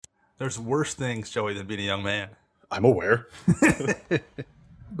There's worse things, Joey, than being a young man. I'm aware.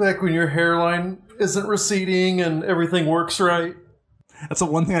 Back when your hairline isn't receding and everything works right. That's the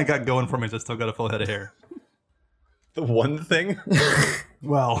one thing I got going for me is I still got a full head of hair. The one thing?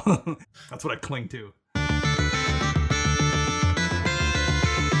 Well, that's what I cling to.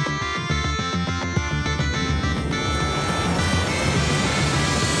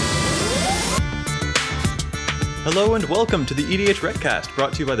 Hello and welcome to the EDH Recast,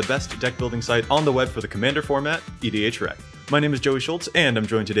 brought to you by the best deck building site on the web for the Commander format, EDH Rec. My name is Joey Schultz, and I'm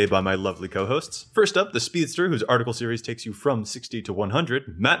joined today by my lovely co-hosts. First up, the Speedster, whose article series takes you from 60 to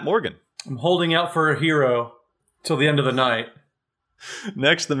 100, Matt Morgan. I'm holding out for a hero till the end of the night.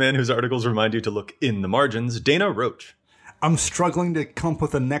 Next, the man whose articles remind you to look in the margins, Dana Roach. I'm struggling to come up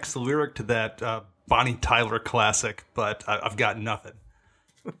with the next lyric to that Bonnie Tyler classic, but I've got nothing.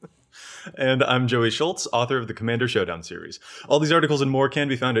 And I'm Joey Schultz, author of the Commander Showdown series. All these articles and more can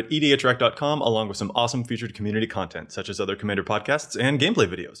be found at edhrec.com, along with some awesome featured community content, such as other Commander podcasts and gameplay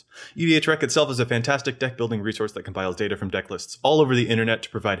videos. EDH Rec itself is a fantastic deck building resource that compiles data from deck lists all over the internet to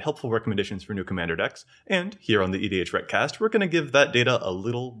provide helpful recommendations for new Commander decks. And here on the EDH Recast, we're going to give that data a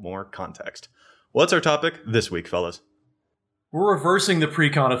little more context. What's our topic this week, fellas? We're reversing the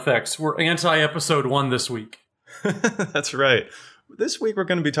precon effects. We're anti-episode 1 this week. That's right. This week we're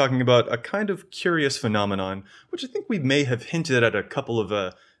going to be talking about a kind of curious phenomenon, which I think we may have hinted at a couple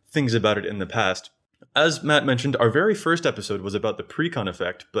of things about it in the past. As Matt mentioned, our very first episode was about the precon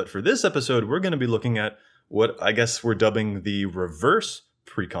effect, but for this episode we're going to be looking at what I guess we're dubbing the reverse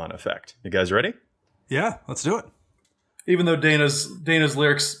precon effect. You guys ready? Yeah, let's do it. Even though Dana's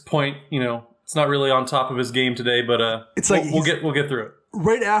lyrics point, it's not really on top of his game today, but it's like we'll get through it.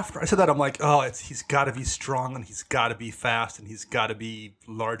 Right after I said that, I'm like, he's got to be strong, and he's got to be fast, and he's got to be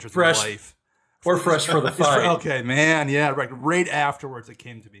larger than life. Or fresh for the fight. Okay, man, yeah, right afterwards it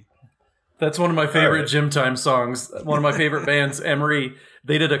came to me. That's one of my favorite gym time songs. One of my favorite bands, Emery,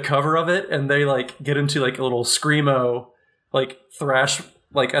 they did a cover of it, and they get into a little screamo, thrash,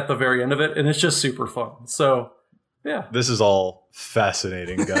 at the very end of it, and it's just super fun. So, yeah. This is all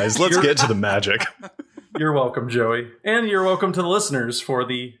fascinating, guys. Let's get to the magic. You're welcome, Joey. And you're welcome to the listeners for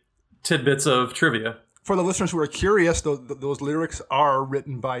the tidbits of trivia. For the listeners who are curious, those lyrics are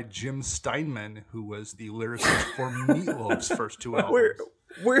written by Jim Steinman, who was the lyricist for Meatloaf's first two albums.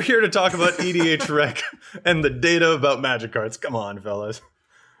 We're here to talk about EDH Rec and the data about magic cards. Come on, fellas.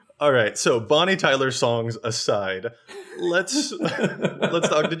 All right, so Bonnie Tyler songs aside, let's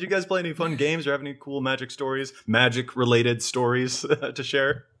talk. Did you guys play any fun games or have any cool magic-related stories to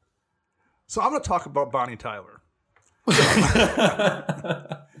share? So I'm going to talk about Bonnie Tyler.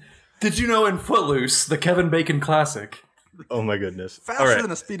 Did you know in Footloose, the Kevin Bacon classic? Oh my goodness! Faster Than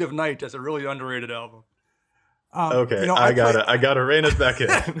the Speed of Night is a really underrated album. Okay, I gotta rein us back in.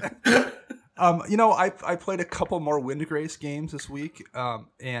 I played a couple more Windgrace games this week,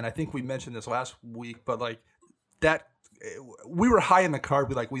 and I think we mentioned this last week, but we were high in the card.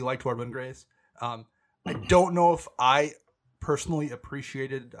 We liked our Windgrace. I don't know if I personally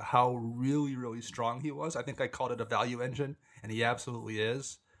appreciated how really, really strong he was. I think I called it a value engine, and he absolutely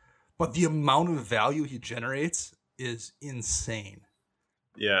is. But the amount of value he generates is insane.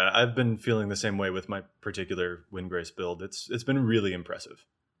 Yeah, I've been feeling the same way with my particular Windgrace build. It's been really impressive.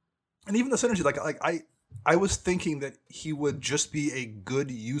 And even the synergy, I was thinking that he would just be a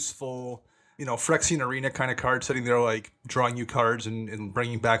good, useful, Phyrexian Arena kind of card, sitting there drawing you cards and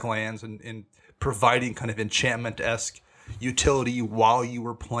bringing back lands and providing kind of enchantment-esque utility while you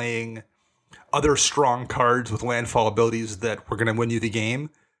were playing other strong cards with landfall abilities that were going to win you the game.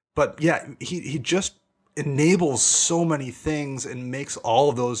 But yeah, he just enables so many things and makes all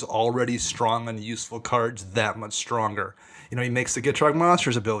of those already strong and useful cards that much stronger. He makes the Gitrog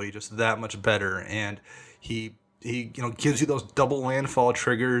Monsters ability just that much better, and he gives you those double landfall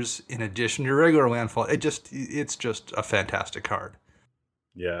triggers in addition to your regular landfall. It's just a fantastic card.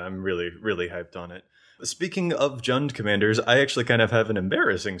 Yeah, I'm really, really hyped on it. Speaking of Jund commanders, I actually kind of have an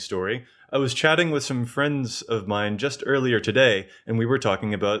embarrassing story. I was chatting with some friends of mine just earlier today, and we were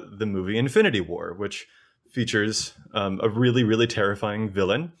talking about the movie Infinity War, which features a really, really terrifying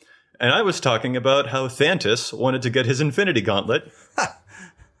villain. And I was talking about how Thantis wanted to get his Infinity Gauntlet.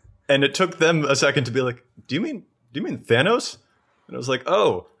 And it took them a second to be like, do you mean Thanos? And I was like,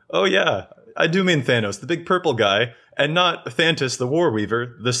 oh yeah, I do mean Thanos, the big purple guy, and not Thantis the War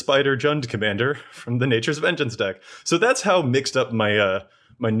Weaver, the Spider Jund commander from the Nature's Vengeance deck. So that's how mixed up my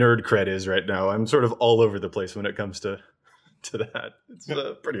my nerd cred is right now. I'm sort of all over the place when it comes to that. It's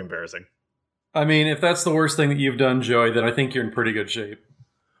pretty embarrassing. I mean, if that's the worst thing that you've done, Joey, then I think you're in pretty good shape.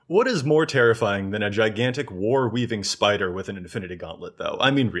 What is more terrifying than a gigantic war-weaving spider with an Infinity Gauntlet, though? I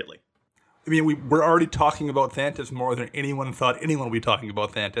mean, really. I mean, we're already talking about Thantis more than anyone thought anyone would be talking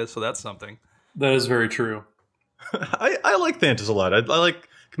about Thantis, so that's something. That is very true. I like Thantis a lot. I like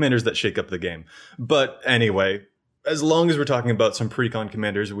commanders that shake up the game. But anyway, as long as we're talking about some precon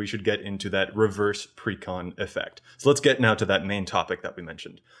commanders, we should get into that reverse precon effect. So let's get now to that main topic that we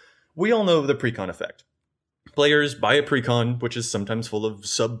mentioned. We all know the precon effect. Players buy a precon, which is sometimes full of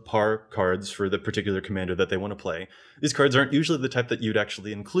subpar cards for the particular commander that they want to play. These cards aren't usually the type that you'd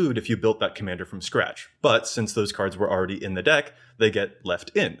actually include if you built that commander from scratch. But since those cards were already in the deck, they get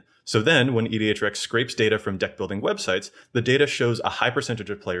left in. So then, when EDHREC scrapes data from deck building websites, the data shows a high percentage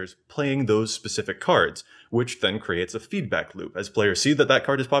of players playing those specific cards, which then creates a feedback loop as players see that that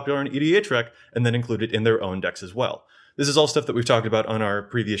card is popular on EDHREC and then include it in their own decks as well. This is all stuff that we've talked about on our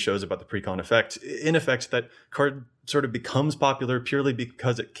previous shows about the precon effect. In effect, that card sort of becomes popular purely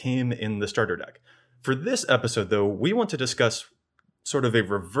because it came in the starter deck. For this episode, though, we want to discuss sort of a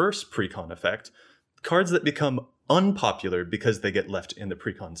reverse precon effect, cards that become unpopular because they get left in the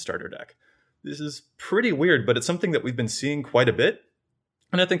precon starter deck. This is pretty weird, but it's something that we've been seeing quite a bit,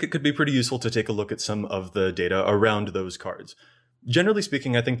 and I think it could be pretty useful to take a look at some of the data around those cards. Generally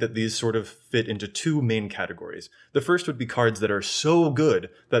speaking, I think that these sort of fit into two main categories. The first would be cards that are so good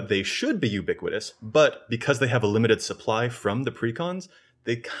that they should be ubiquitous, but because they have a limited supply from the precons,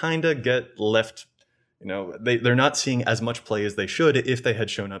 they kind of get left, they're not seeing as much play as they should if they had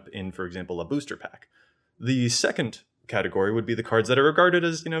shown up in, for example, a booster pack. The second category would be the cards that are regarded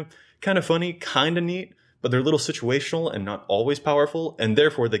as, kind of funny, kind of neat, but they're a little situational and not always powerful, and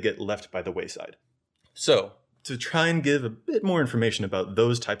therefore they get left by the wayside. So, to try and give a bit more information about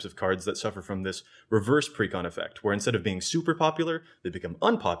those types of cards that suffer from this reverse precon effect, where instead of being super popular, they become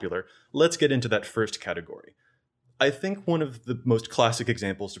unpopular, let's get into that first category. I think one of the most classic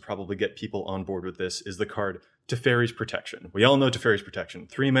examples to probably get people on board with this is the card Teferi's Protection. We all know Teferi's Protection.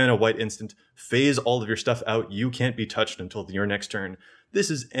 3 mana, white instant, phase all of your stuff out, you can't be touched until your next turn.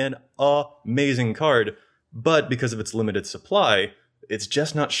 This is an amazing card, but because of its limited supply, it's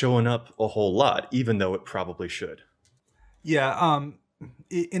just not showing up a whole lot, even though it probably should. Yeah, and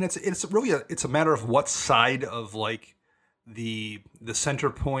it's really a matter of what side of like the center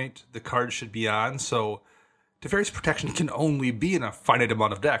point the card should be on. So Teferi's Protection can only be in a finite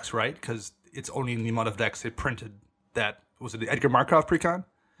amount of decks, right? Because it's only in the amount of decks they printed. That was it, the Edgar Markov precon?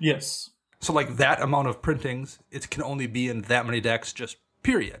 Yes. So like that amount of printings, it can only be in that many decks, just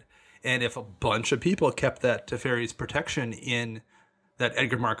period. And if a bunch of people kept that Teferi's Protection in that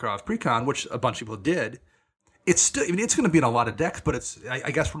Edgar Markov precon, which a bunch of people did, it's still, it's going to be in a lot of decks, but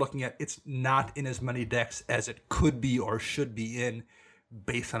I guess we're looking at it's not in as many decks as it could be or should be in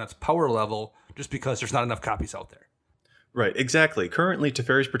based on its power level, just because there's not enough copies out there. Right, exactly. Currently,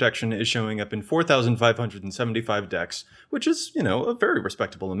 Teferi's Protection is showing up in 4,575 decks, which is, a very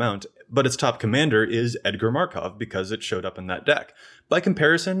respectable amount, but its top commander is Edgar Markov because it showed up in that deck. By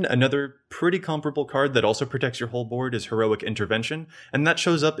comparison, another pretty comparable card that also protects your whole board is Heroic Intervention, and that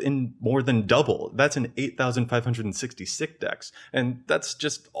shows up in more than double. That's in 8,566 decks, and that's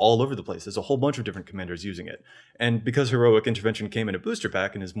just all over the place. There's a whole bunch of different commanders using it. And because Heroic Intervention came in a booster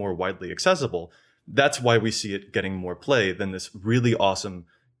pack and is more widely accessible, that's why we see it getting more play than this really awesome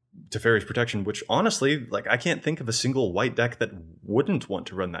Teferi's Protection, which honestly, I can't think of a single white deck that wouldn't want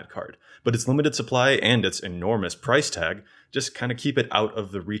to run that card. But its limited supply and its enormous price tag just kind of keep it out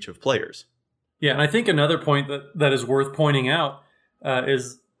of the reach of players. Yeah, and I think another point that is worth pointing out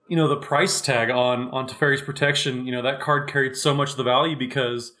is, the price tag on Teferi's Protection. That card carried so much of the value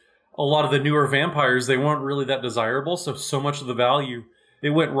because a lot of the newer vampires, they weren't really that desirable, so much of the value it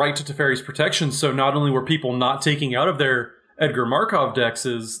went right to Teferi's Protection. So not only were people not taking out of their Edgar Markov decks,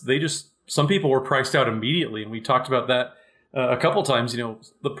 some people were priced out immediately. And we talked about that a couple times.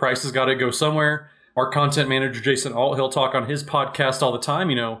 The price has got to go somewhere. Our content manager, Jason Alt, he'll talk on his podcast all the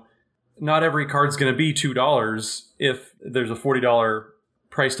time. Not every card's going to be $2 if there's a $40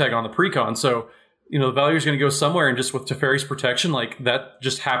 price tag on the precon. So, the value is going to go somewhere. And just with Teferi's Protection, that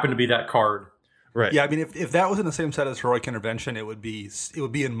just happened to be that card. Right. Yeah, I mean, if that was in the same set as Heroic Intervention, it would be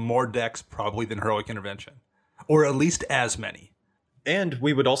in more decks probably than Heroic Intervention, or at least as many. And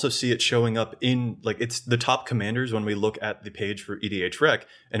we would also see it showing up in, it's the top commanders when we look at the page for EDHREC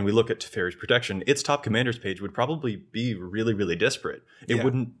and we look at Teferi's Protection. Its top commanders page would probably be really, really disparate. It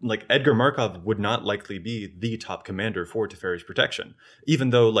wouldn't, Edgar Markov would not likely be the top commander for Teferi's Protection.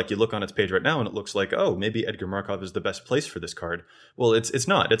 Even though, you look on its page right now and it looks like, oh, maybe Edgar Markov is the best place for this card. Well, it's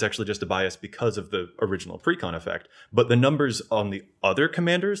not. It's actually just a bias because of the original precon effect. But the numbers on the other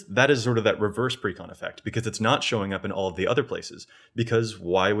commanders, that is sort of that reverse precon effect because it's not showing up in all of the other places. Because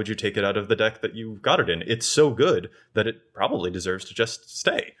why would you take it out of the deck that you got it in? It's so good that it probably deserves to just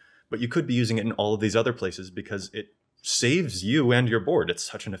stay. but you could be using it in all of these other places because it saves you and your board. It's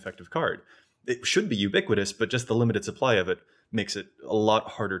such an effective card. It should be ubiquitous, but just the limited supply of it makes it a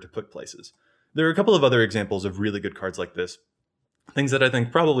lot harder to put places. There are a couple of other examples of really good cards like this. Things that I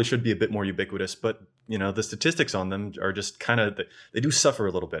think probably should be a bit more ubiquitous, but the statistics on them are just they do suffer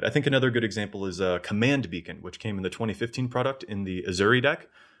a little bit. I think another good example is Command Beacon, which came in the 2015 product in the Azuri deck,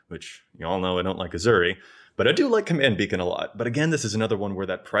 which you all know I don't like Azuri, but I do like Command Beacon a lot. But again, this is another one where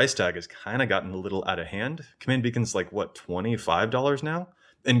that price tag has kind of gotten a little out of hand. Command Beacon's like, what, $25 now?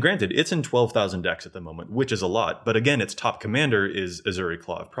 And granted, it's in 12,000 decks at the moment, which is a lot. But again, its top commander is Azuri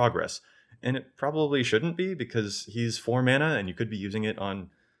Claw of Progress. And it probably shouldn't be because he's 4 mana and you could be using it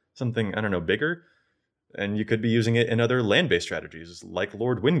on something, I don't know, bigger. And you could be using it in other land-based strategies like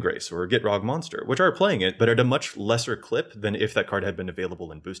Lord Windgrace or Gitrog Monster, which are playing it, but at a much lesser clip than if that card had been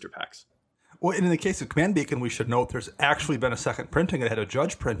available in booster packs. Well, and in the case of Command Beacon, we should note there's actually been a second printing. It had a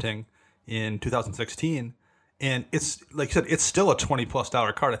Judge printing in 2016. And it's, like you said, it's still a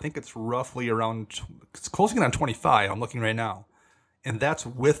 $20+ card. I think it's roughly around, it's closing in on 25. I'm looking right now. And that's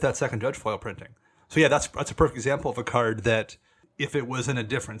with that second Judge foil printing. So yeah, that's a perfect example of a card that if it was in a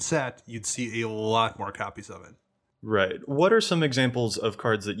different set, you'd see a lot more copies of it. Right. What are some examples of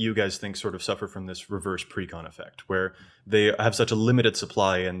cards that you guys think sort of suffer from this reverse precon effect, where they have such a limited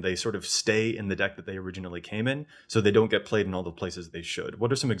supply and they sort of stay in the deck that they originally came in, so they don't get played in all the places they should?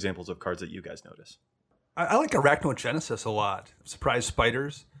 What are some examples of cards that you guys notice? I like Arachnogenesis a lot. Surprise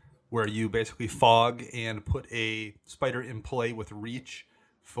Spiders, where you basically fog and put a spider in play with reach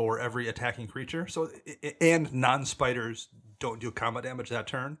for every attacking creature. So, and non-spiders don't deal combat damage that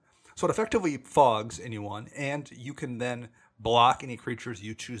turn. So it effectively fogs anyone, and you can then block any creatures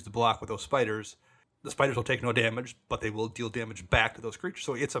you choose to block with those spiders. The spiders will take no damage, but they will deal damage back to those creatures.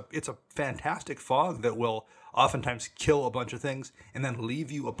 So it's a fantastic fog that will oftentimes kill a bunch of things and then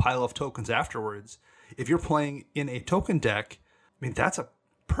leave you a pile of tokens afterwards. If you're playing in a token deck, I mean, that's a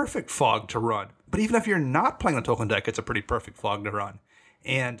perfect fog to run. But even if you're not playing a token deck, it's a pretty perfect fog to run.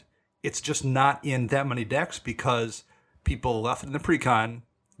 And it's just not in that many decks because people left it in the precon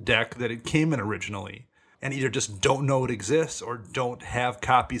deck that it came in originally and either just don't know it exists or don't have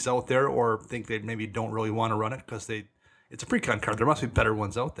copies out there or think they maybe don't really want to run it because it's a precon card. There must be better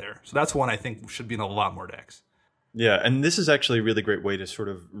ones out there. So that's one I think should be in a lot more decks. Yeah, and this is actually a really great way to sort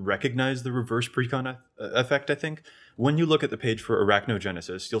of recognize the reverse precon effect, I think. When you look at the page for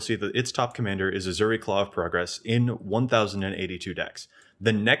Arachnogenesis, you'll see that its top commander is Azuri Claw of Progress in 1,082 decks.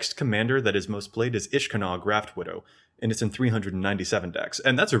 The next commander that is most played is Ishkanah Graft Widow, and it's in 397 decks.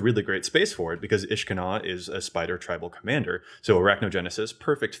 And that's a really great space for it because Ishkanah is a spider tribal commander, so Arachnogenesis,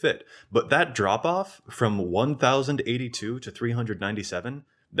 perfect fit. But that drop-off from 1,082 to 397,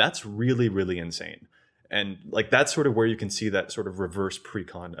 that's really, really insane. And like that's sort of where you can see that sort of reverse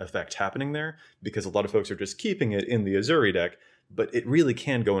precon effect happening there, because a lot of folks are just keeping it in the Azuri deck, but it really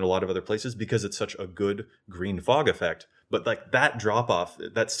can go in a lot of other places because it's such a good green fog effect. But like that drop off,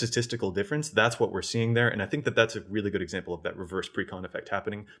 that statistical difference, that's what we're seeing there. And I think that that's a really good example of that reverse precon effect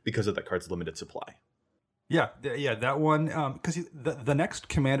happening because of that card's limited supply. Yeah, that one, because the next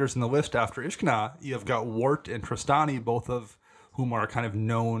commanders in the list after Ishkanah, you've got Wart and Trostani, both of whom are kind of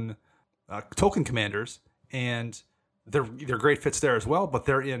known token commanders, and they're great fits there as well, but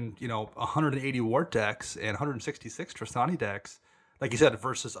they're in 180 Wart decks and 166 Trostani decks, like you said,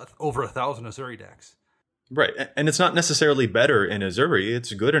 versus over 1,000 Azuri decks. Right, and it's not necessarily better in Azuri,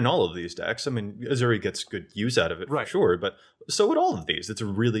 it's good in all of these decks. I mean, Azuri gets good use out of it, right, for sure, but so would all of these. It's a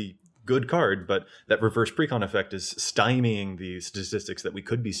really good card, but that reverse precon effect is stymieing the statistics that we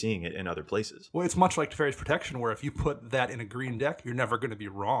could be seeing it in other places. Well, it's much like Teferi's Protection, where if you put that in a green deck, you're never going to be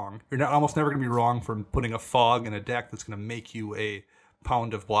wrong. You're almost never going to be wrong from putting a fog in a deck that's going to make you a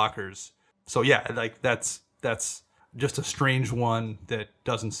pound of blockers. So yeah, like that's just a strange one that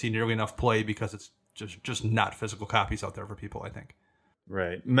doesn't see nearly enough play because it's just not physical copies out there for people, I think.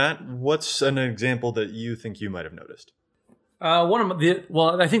 Right. Matt, what's an example that you think you might have noticed?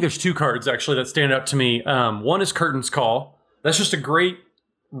 I think there's two cards actually that stand out to me. One is Curtain's Call. That's just a great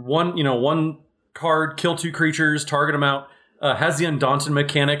one card, kill 2 creatures, target them out. Has the Undaunted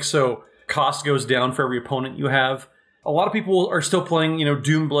mechanic, so cost goes down for every opponent you have. A lot of people are still playing,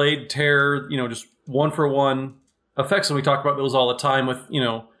 Doomblade, Tear, just 1-for-1 effects, and we talk about those all the time with,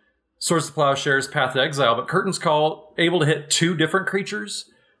 Swords to Plowshares, Path to Exile. But Curtain's Call, able to hit 2 different creatures,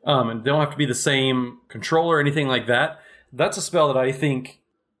 and they don't have to be the same controller or anything like that. That's a spell that I think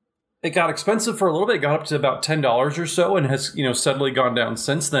it got expensive for a little bit. It got up to about $10 or so and has, steadily gone down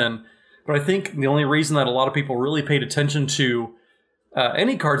since then. But I think the only reason that a lot of people really paid attention to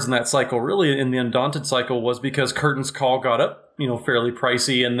any cards in that cycle, really in the Undaunted cycle, was because Curtain's Call got up, fairly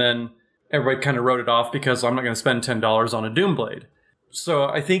pricey, and then everybody kind of wrote it off because I'm not going to spend $10 on a Doomblade. So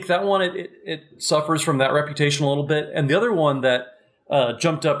I think that one, it suffers from that reputation a little bit. And the other one that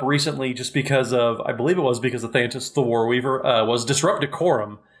jumped up recently just because of, I believe it was because of Thantis the Warweaver, was Disrupt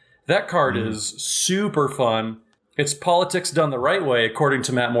Decorum. That card is super fun. It's politics done the right way, according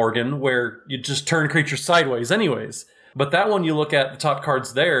to Matt Morgan, where you just turn creatures sideways anyways. But that one, you look at the top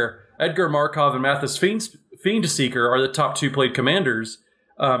cards there, Edgar Markov and Mathis Fiendseeker are the top 2 played commanders.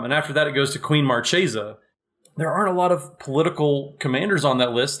 And after that, it goes to Queen Marchesa. There aren't a lot of political commanders on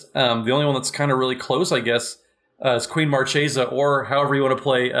that list. The only one that's kind of really close, I guess, is Queen Marchesa, or however you want to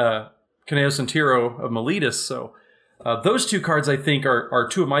play Caneo Sentiro of Miletus. So those 2 cards, I think, are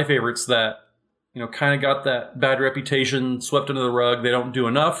 2 of my favorites that kind of got that bad reputation, swept under the rug. They don't do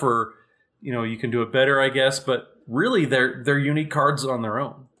enough, or you can do it better, I guess. But really, they're unique cards on their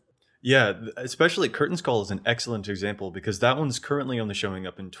own. Yeah, especially Curtain's Call is an excellent example because that one's currently only showing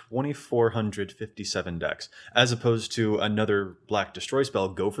up in 2,457 decks, as opposed to another Black Destroy spell,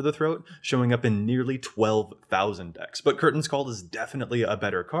 Go for the Throat, showing up in nearly 12,000 decks. But Curtain's Call is definitely a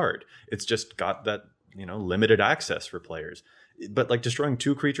better card. It's just got that, limited access for players. But like destroying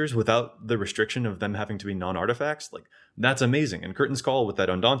 2 creatures without the restriction of them having to be non-artifacts, like that's amazing. And Curtain's Call with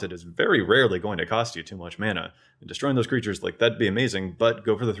that Undaunted is very rarely going to cost you too much mana. And destroying those creatures, like that'd be amazing, but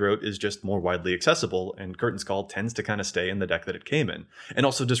Go for the Throat is just more widely accessible, and Curtain's Call tends to kind of stay in the deck that it came in. And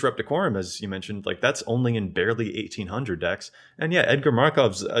also Disrupt Decorum, as you mentioned, like that's only in barely 1,800 decks. And yeah, Edgar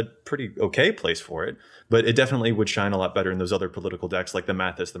Markov's a pretty okay place for it, but it definitely would shine a lot better in those other political decks like the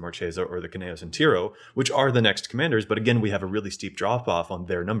Mathis, the Marchesa, or the Caneo Sentiro, which are the next commanders, but again, we have a really steep drop off on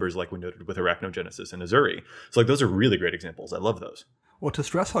their numbers like we noted with Arachnogenesis and Azuri. So like those are really great examples. I love those. Well, to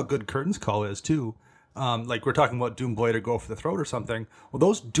stress how good Curtain's Call is too, like we're talking about Doomblade or Go for the Throat or something, well,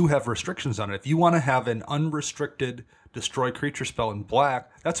 those do have restrictions on it. If you want to have an unrestricted destroy creature spell in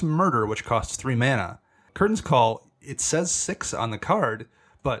black, that's Murder, which costs 3 mana. Curtain's Call, it says 6 on the card,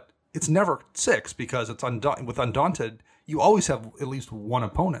 but it's never 6 because it's with Undaunted, you always have at least 1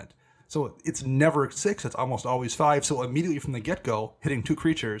 opponent. So it's never 6, it's almost always 5. So immediately from the get-go, hitting 2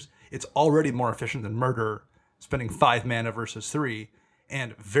 creatures, it's already more efficient than Murder, spending 5 mana versus 3.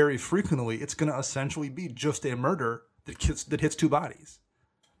 And very frequently, it's going to essentially be just a Murder that hits 2 bodies.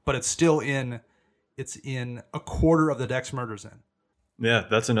 But it's still in a quarter of the deck's Murders in. Yeah,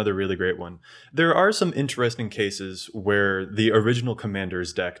 that's another really great one. There are some interesting cases where the original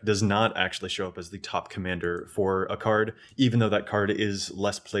commander's deck does not actually show up as the top commander for a card, even though that card is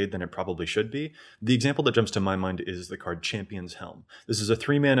less played than it probably should be. The example that jumps to my mind is the card Champion's Helm. This is a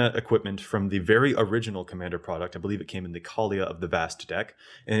 3-mana equipment from the very original commander product. I believe it came in the Kaalia of the Vast deck,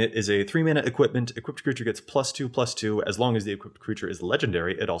 and it is a 3-mana equipment. Equipped creature gets +2/+2. As long as the equipped creature is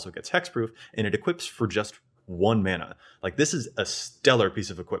legendary, it also gets hexproof, and it equips for just 1 mana. Like, this is a stellar piece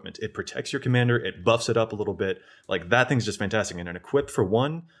of equipment. It protects your commander, it buffs it up a little bit. Like, that thing's just fantastic. And an equip for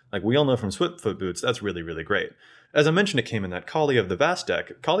 1, like we all know from Swiftfoot Boots, that's really, really great. As I mentioned, it came in that Kaalia of the Vast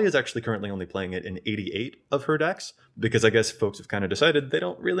deck. Kaalia is actually currently only playing it in 88 of her decks, because I guess folks have kind of decided they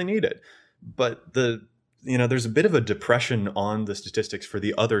don't really need it. But there's a bit of a depression on the statistics for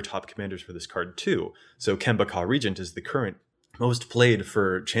the other top commanders for this card too. So Kemba Ka Regent is the current most played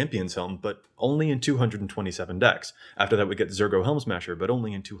for Champion's Helm, but only in 227 decks. After that, we get Zergo Helmsmasher, but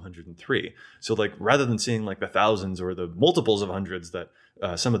only in 203. So, like, rather than seeing like the thousands or the multiples of hundreds that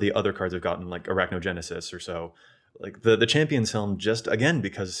some of the other cards have gotten, like Arachnogenesis or so, like the Champion's Helm, just again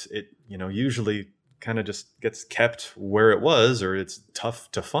because it usually kind of just gets kept where it was, or it's tough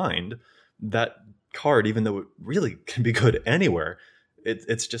to find. That card, even though it really can be good anywhere,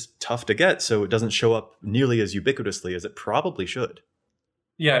 it's just tough to get, so it doesn't show up nearly as ubiquitously as it probably should.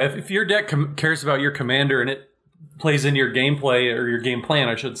 Yeah, if your deck cares about your commander and it plays in your gameplay, or your game plan,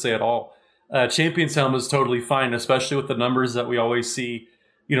 I should say, at all, Champion's Helm is totally fine, especially with the numbers that we always see,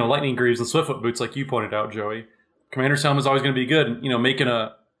 Lightning Greaves and Swiftfoot Boots, like you pointed out, Joey. Commander's Helm is always going to be good,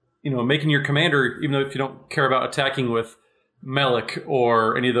 making your commander, even though if you don't care about attacking with Melik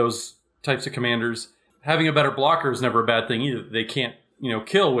or any of those types of commanders, having a better blocker is never a bad thing either. They can't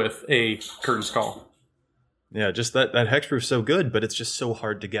kill with a Curtain's Call. Yeah, just that hexproof so good, but it's just so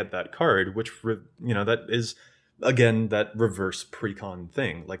hard to get that card, which, that is, again, that reverse precon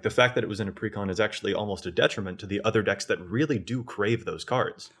thing. Like, the fact that it was in a precon is actually almost a detriment to the other decks that really do crave those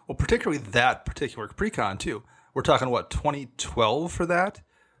cards. Well, particularly that particular precon, too. We're talking, 2012 for that?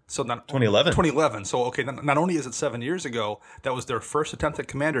 So not 2011. 2011. So, okay, not only is it 7 years ago, that was their first attempt at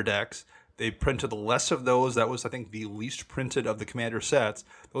commander decks. They printed less of those. That was, I think, the least printed of the commander sets.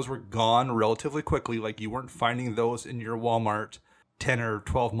 Those were gone relatively quickly. Like, you weren't finding those in your Walmart 10 or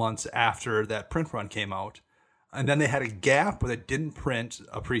 12 months after that print run came out. And then they had a gap where they didn't print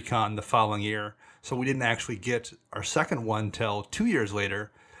a precon the following year. So we didn't actually get our second one till 2 years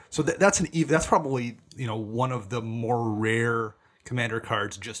later. So that's probably, one of the more rare Commander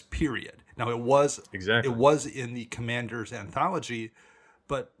cards, just period. Now it was in the Commander's anthology,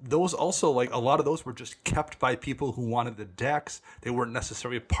 but those also, like, a lot of those were just kept by people who wanted the decks. They weren't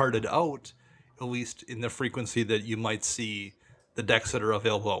necessarily parted out, at least in the frequency that you might see the decks that are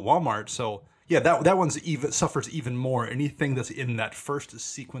available at Walmart. So yeah, that one's suffers even more. Anything that's in that first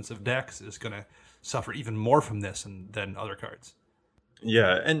sequence of decks is going to suffer even more from this than other cards.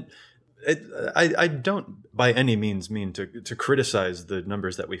 Yeah, and I don't by any means mean to criticize the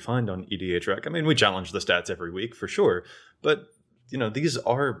numbers that we find on EDHREC. I mean, we challenge the stats every week for sure, but these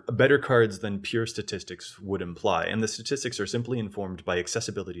are better cards than pure statistics would imply, and the statistics are simply informed by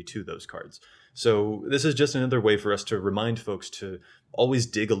accessibility to those cards. So this is just another way for us to remind folks to always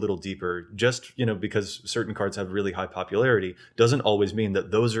dig a little deeper. Just, because certain cards have really high popularity doesn't always mean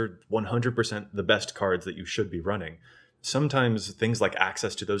that those are 100% the best cards that you should be running. Sometimes things like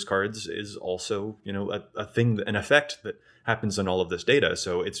access to those cards is also, a thing, an effect that happens on all of this data.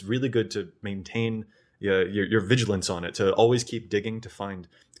 So it's really good to maintain your vigilance on it, to always keep digging to find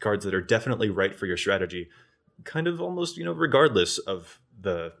cards that are definitely right for your strategy, kind of almost, regardless of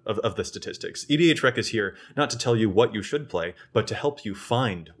the statistics. EDHREC is here not to tell you what you should play, but to help you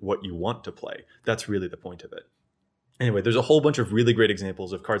find what you want to play. That's really the point of it. Anyway, there's a whole bunch of really great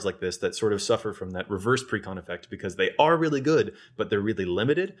examples of cards like this that sort of suffer from that reverse precon effect because they are really good, but they're really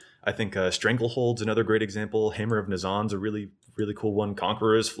limited. I think Stranglehold's another great example. Hammer of Nazan's a really, really cool one.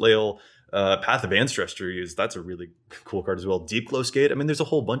 Conqueror's Flail, Path of Ancestry that's a really cool card as well. Deep Glow Skate. I mean, there's a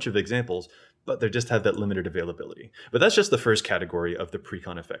whole bunch of examples, but they just have that limited availability. But that's just the first category of the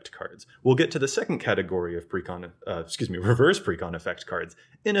precon effect cards. We'll get to the second category of reverse precon effect cards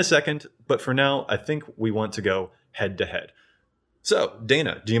in a second. But for now, I think we want to go head to head. So,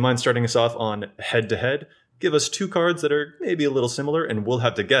 Dana, do you mind starting us off on head to head? Give us two cards that are maybe a little similar, and we'll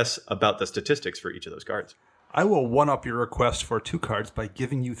have to guess about the statistics for each of those cards. I will one-up your request for two cards by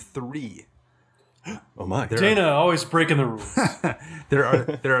giving you three. Oh my! Dana always breaking the rules.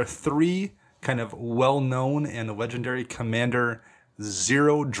 There are three kind of well-known and legendary Commander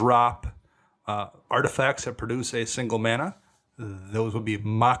 0-drop artifacts that produce a single mana. Those would be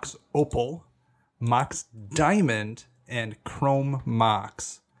Mox Opal, Mox Diamond, and Chrome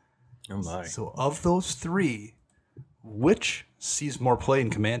Mox. Oh my! So of those three, which sees more play in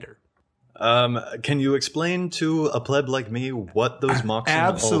Commander? Can you explain to a pleb like me what those Moxen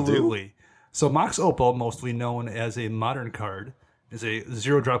Absolutely. all do? So Mox Opal, mostly known as a modern card, is a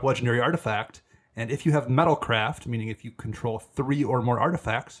 0-drop legendary artifact. And if you have Metalcraft, meaning if you control 3 or more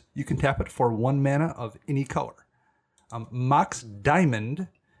artifacts, you can tap it for 1 mana of any color. Mox Diamond,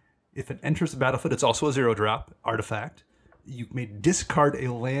 if it enters the battlefield, it's also a 0-drop artifact. You may discard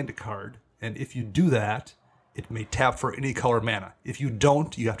a land card, and if you do that, it may tap for any color mana. If you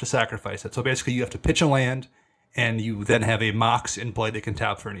don't, you have to sacrifice it. So basically, you have to pitch a land, and you then have a Mox in play that can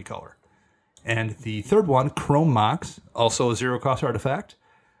tap for any color. And the third one, Chrome Mox, also a 0-cost artifact.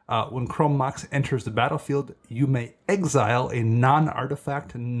 When Chrome Mox enters the battlefield, you may exile a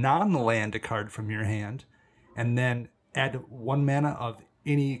non-artifact, non-land card from your hand, and then add 1 mana of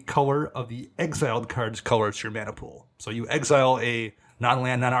any color of the exiled card's color to your mana pool. So you exile a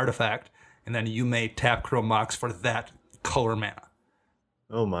non-land, non-artifact, and then you may tap Chrome Mox for that color mana.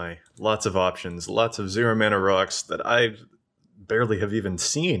 Oh my, lots of options, lots of 0-mana rocks that I barely have even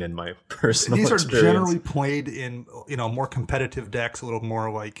seen in my personal experience. These are generally played in, more competitive decks, a little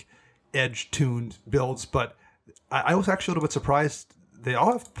more like edge-tuned builds, but I was actually a little bit surprised. They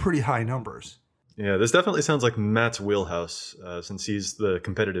all have pretty high numbers. Yeah, this definitely sounds like Matt's wheelhouse, since he's the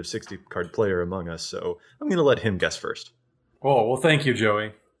competitive 60-card player among us, so I'm going to let him guess first. Oh, well, thank you,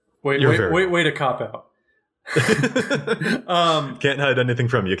 Joey. Wait to cop out. Can't hide anything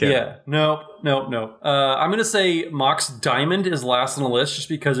from you, can you? Yeah, no. I'm going to say Mox Diamond is last on the list just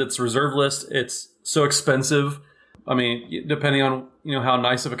because it's reserve list. It's so expensive. I mean, depending on how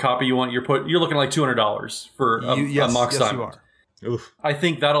nice of a copy you want, you're looking at like $200 for a Mox Diamond. You are. Oof. I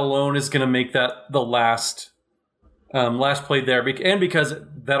think that alone is going to make that the last played there, and because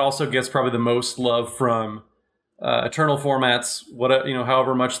that also gets probably the most love from Eternal formats.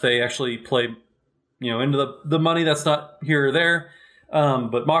 However much they actually play, into the money that's not here or there.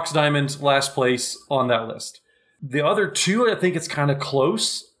 But Mox Diamond, last place on that list. The other two, I think it's kind of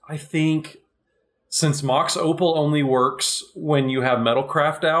close. I think since Mox Opal only works when you have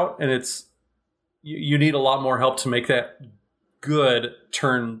Metalcraft out, and you need a lot more help to make that good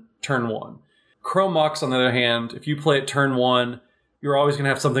turn one. Chrome Mox, on the other hand, if you play it turn one, You're always going to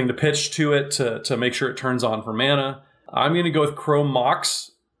have something to pitch to it to make sure it turns on for mana. I'm going to go with Chrome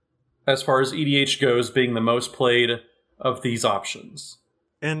Mox as far as EDH goes, being the most played of these options.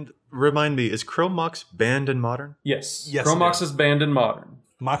 And remind me, is Chrome Mox banned in Modern? Yes. Yes, Chrome it Mox is banned in Modern.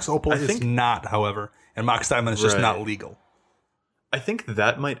 Mox Opal is not, however, and Mox Diamond is just Right. not legal. I think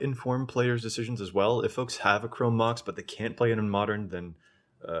that might inform players' decisions as well. If folks have a Chrome Mox but they can't play it in Modern, then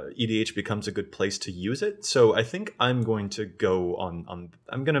EDH becomes a good place to use it. So I think I'm going to go on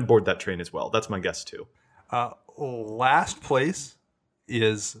I'm going to board that train as well. That's my guess too. Last place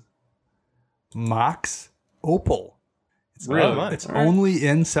is Mox Opal. It's, Really? it's only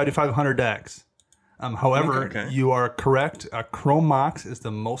in 7,500 decks. However, Okay. you are correct. Chrome Mox is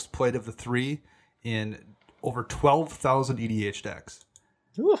the most played of the three in over 12,000 EDH decks.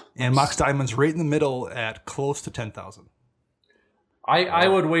 Ooh. And Mox Diamond's right in the middle at close to 10,000. I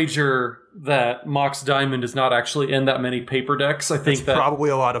would wager that Mox Diamond is not actually in that many paper decks. I think that Probably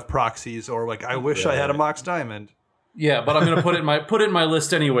a lot of proxies, or like, I wish I had a Mox Diamond. yeah, but I'm going to put it in my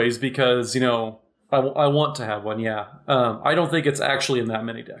list anyways because I want to have one. Yeah, I don't think it's actually in that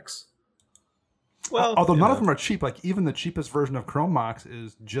many decks. Well, Although none of them are cheap. Like, even the cheapest version of Chrome Mox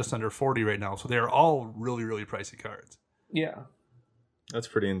is just under 40 right now. So they're all really, really pricey cards. Yeah. that's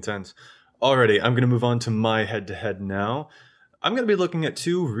pretty intense. Alrighty, I'm going to move on to my head-to-head now. I'm going to be looking at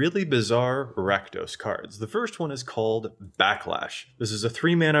two really bizarre Rakdos cards. The first one is called Backlash. This is a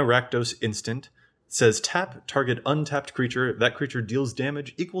 3-mana Rakdos instant. It says tap target untapped creature. That creature deals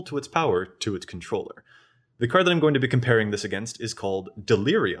damage equal to its power to its controller. The card that I'm going to be comparing this against is called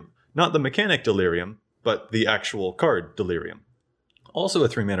Delirium. Not the mechanic Delirium, but the actual card Delirium. Also a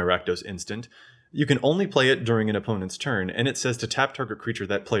 3-mana Rakdos instant. You can only play it during an opponent's turn, and it says to tap target creature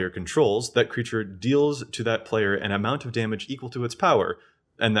that player controls. That creature deals to that player an amount of damage equal to its power,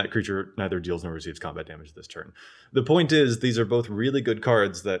 and that creature neither deals nor receives combat damage this turn. The point is, these are both really good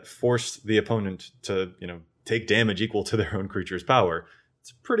cards that force the opponent to, take damage equal to their own creature's power.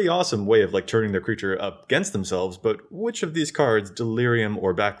 It's a pretty awesome way of turning their creature up against themselves, but which of these cards, Delirium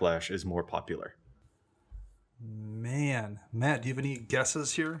or Backlash, is more popular? Man, Matt, do you have any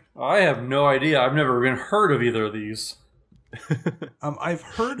guesses here? I have no idea. I've never even heard of either of these. I've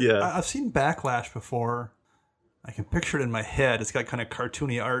heard, I've seen Backlash before. I can picture it in my head. It's got kind of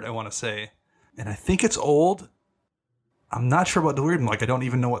cartoony art, I want to say. And I think it's old. I'm not sure about Delirium. I don't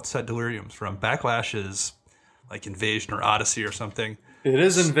even know what set Delirium's from. Backlash is like Invasion or Odyssey or something. It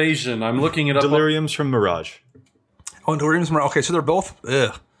is Invasion. I'm looking it up. Delirium's from Mirage. Oh, and Delirium's from... Okay, so they're both...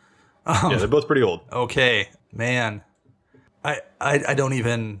 Ugh. Yeah, they're both pretty old. Okay, man. I don't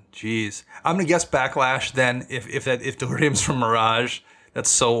even... Jeez. I'm going to guess Backlash then. If Delirium's from Mirage, that's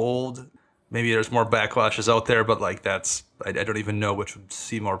so old. Maybe there's more Backlashes out there, but that's... I don't even know which would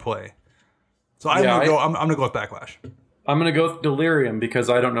see more play. So I'm going to go with Backlash. I'm going to go with Delirium because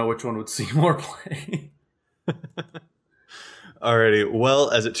I don't know which one would see more play. Alrighty, well,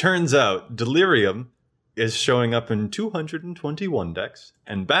 as it turns out, Delirium is showing up in 221 decks,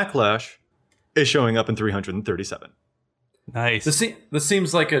 and Backlash is showing up in 337. Nice. This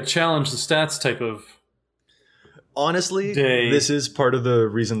seems like a challenge the stats type of... Honestly, day. This is part of the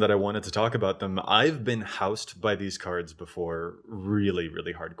reason that I wanted to talk about them. I've been housed by these cards before really,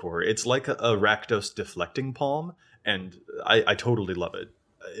 really hardcore. It's like a Rakdos deflecting palm, and I totally love it.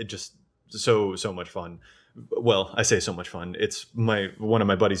 It just so much fun. Well, I say so much fun. It's one of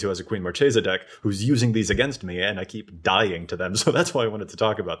my buddies who has a Queen Marchesa deck who's using these against me, and I keep dying to them. So that's why I wanted to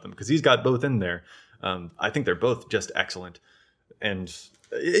talk about them, because he's got both in there. I think they're both just excellent. And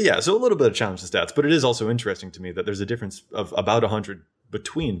yeah, so a little bit of challenge to stats, but it is also interesting to me that there's a difference of about 100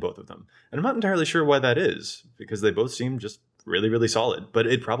 between both of them. And I'm not entirely sure why that is, because they both seem just really, really solid. But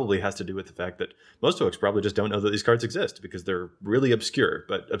it probably has to do with the fact that most folks probably just don't know that these cards exist because they're really obscure.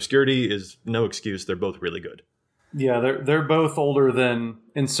 But obscurity is no excuse. They're both really good. Yeah, they're both older than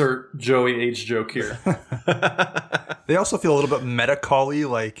insert Joey age joke here. They also feel a little bit meta-call-y,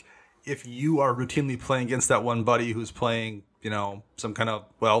 like if you are routinely playing against that one buddy who's playing, some kind of,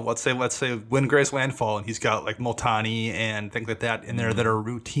 let's say Windgrace Landfall, and he's got like Multani and things like that in there that are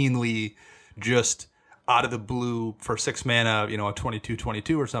routinely just out of the blue for 6 mana, a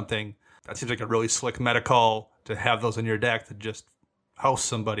 22/22 or something. That seems like a really slick meta call to have those in your deck to just house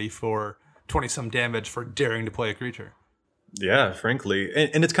somebody for 20-some damage for daring to play a creature. Yeah, frankly.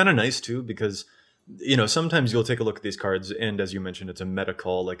 And it's kind of nice, too, because sometimes you'll take a look at these cards, and as you mentioned, it's a meta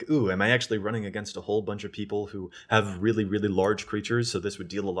call. Like, ooh, am I actually running against a whole bunch of people who have really, really large creatures, so this would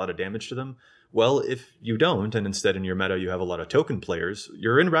deal a lot of damage to them? Well, if you don't, and instead in your meta you have a lot of token players,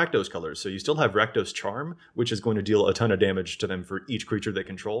 you're in Rakdos colors, so you still have Rakdos Charm, which is going to deal a ton of damage to them for each creature they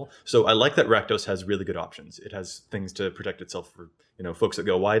control. So I like that Rakdos has really good options. It has things to protect itself for, folks that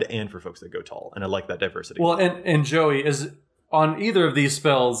go wide and for folks that go tall, and I like that diversity. Well, and Joey, on either of these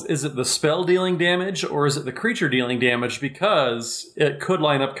spells, is it the spell dealing damage or is it the creature dealing damage? Because it could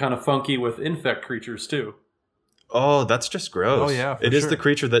line up kind of funky with infect creatures too. Oh, that's just gross. Oh, yeah, it is the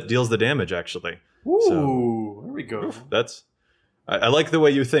creature that deals the damage, actually. Ooh, there we go. I like the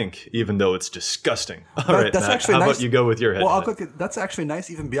way you think, even though it's disgusting. All right, that's Matt, actually how nice. about you go with your head? Well, that's actually nice,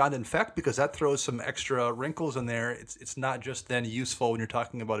 even beyond infect, because that throws some extra wrinkles in there. It's not just then useful when you're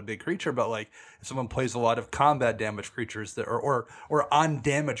talking about a big creature, but like if someone plays a lot of combat damage creatures that or on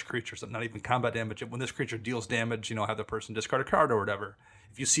damage creatures, not even combat damage. When this creature deals damage, have the person discard a card or whatever.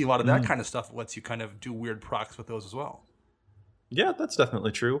 If you see a lot of that kind of stuff, it lets you kind of do weird procs with those as well. Yeah, that's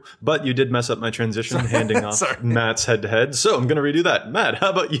definitely true. But you did mess up my transition, handing off Matt's head-to-head. So I'm going to redo that. Matt, how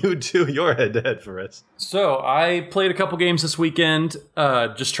about you do your head-to-head for us? So I played a couple games this weekend,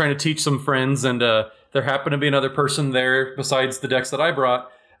 just trying to teach some friends. And there happened to be another person there besides the decks that I brought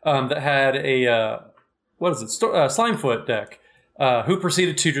that had a, Slimefoot deck, who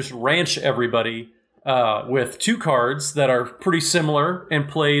proceeded to just ranch everybody with two cards that are pretty similar and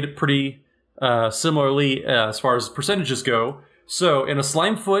played pretty similarly as far as percentages go. So, in a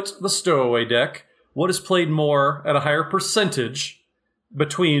Slimefoot, the Stowaway deck, what is played more at a higher percentage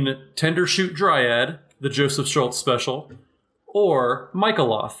between Tendershoot Dryad, the Joseph Schultz special, or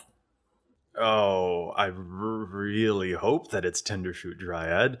Michaeloth? Oh, I really hope that it's Tendershoot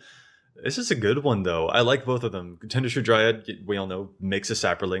Dryad. This is a good one, though. I like both of them. Tendershoot Dryad, we all know, makes a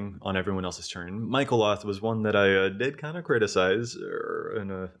Saproling on everyone else's turn. Michaeloth was one that I did kind of criticize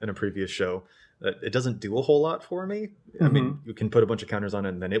in a previous show. That it doesn't do a whole lot for me. I mean, you can put a bunch of counters on it,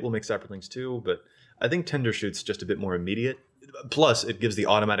 and then it will make Saprolings too, but I think Tendershoot's just a bit more immediate. Plus, it gives the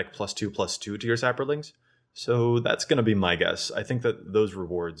automatic +2/+2 to your Saprolings. So that's going to be my guess. I think that those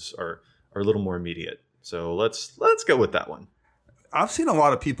rewards are a little more immediate. So let's go with that one. I've seen a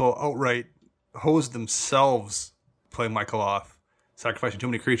lot of people outright hose themselves play Michaeloth, sacrificing too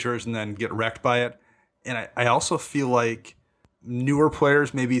many creatures and then get wrecked by it. And I also feel like newer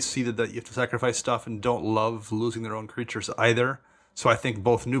players maybe see that you have to sacrifice stuff and don't love losing their own creatures either. So I think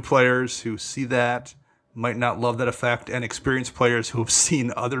both new players who see that might not love that effect, and experienced players who have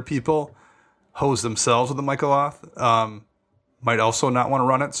seen other people hose themselves with the Michaeloth might also not want to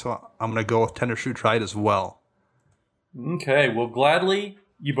run it. So I'm going to go with Tendershoot Dryad as well. Okay, well, gladly,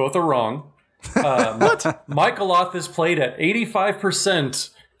 you both are wrong. Michaeloth is played at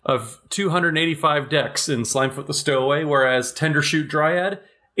 85% of 285 decks in Slimefoot the Stowaway, whereas Tendershoot Dryad,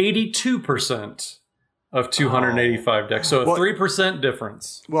 82% of 285 decks. So a 3%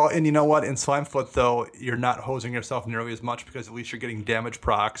 difference. Well, and you know what? In Slimefoot, though, you're not hosing yourself nearly as much because at least you're getting damage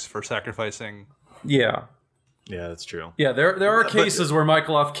procs for sacrificing. Yeah. Yeah, that's true. Yeah, there are cases where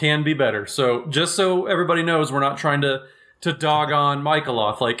Michaeloth can be better. So just so everybody knows, we're not trying to dog on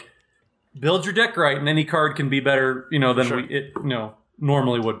Michaeloth. Like, build your deck right, and any card can be better, than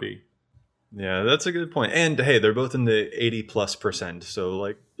normally would be. Yeah, that's a good point. And hey, they're both in the 80+%.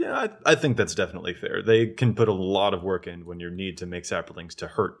 So I think that's definitely fair. They can put a lot of work in when you need to make Saprolings to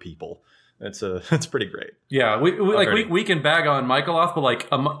hurt people. That's pretty great. Yeah, we can bag on Michaeloth,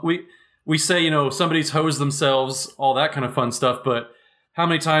 but we say, somebody's hosed themselves, all that kind of fun stuff, but how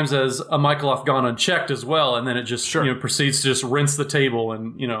many times has a Michaeloth gone unchecked as well, and then it just proceeds to just rinse the table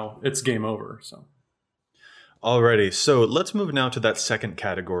and it's game over. So Alrighty, so let's move now to that second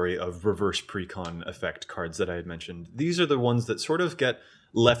category of reverse precon effect cards that I had mentioned. These are the ones that sort of get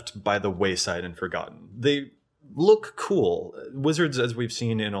left by the wayside and forgotten. They look cool. Wizards, as we've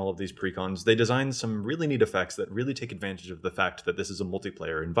seen in all of these precons, they design some really neat effects that really take advantage of the fact that this is a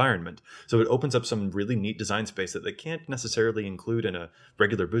multiplayer environment. So it opens up some really neat design space that they can't necessarily include in a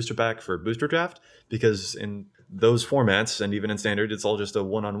regular booster pack for Booster Draft, because in those formats, and even in Standard, it's all just a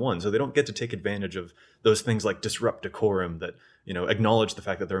one-on-one. So they don't get to take advantage of those things like Disrupt Decorum that, acknowledge the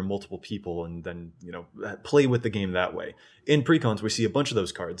fact that there are multiple people and then, play with the game that way. In precons, we see a bunch of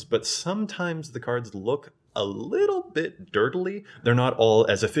those cards, but sometimes the cards look a little bit dirtily. They're not all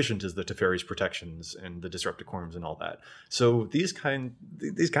as efficient as the Teferi's protections and the Disrupt Decorums and all that. So these kind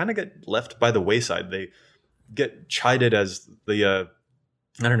of get left by the wayside. They get chided as the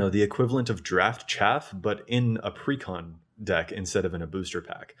equivalent of draft chaff, but in a precon deck instead of in a booster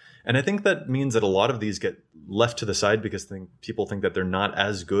pack. And I think that means that a lot of these get left to the side because people think that they're not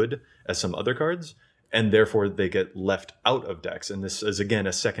as good as some other cards, and therefore they get left out of decks. And this is, again,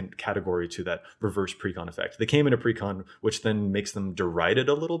 a second category to that reverse precon effect. They came in a precon, which then makes them derided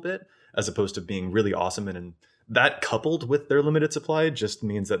a little bit, as opposed to being really awesome. And that, coupled with their limited supply, just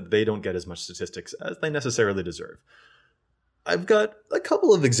means that they don't get as much statistics as they necessarily deserve. I've got a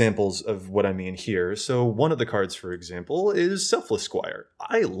couple of examples of what I mean here. So one of the cards, for example, is Selfless Squire.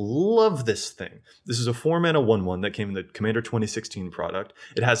 I love this thing. This is a 4-mana 1/1 that came in the Commander 2016 product.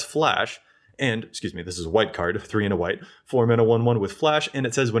 It has Flash, and, excuse me, this is a white card, 3 and a white, 4-mana 1/1 with Flash, and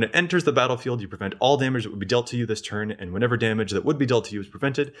it says when it enters the battlefield, you prevent all damage that would be dealt to you this turn, and whenever damage that would be dealt to you is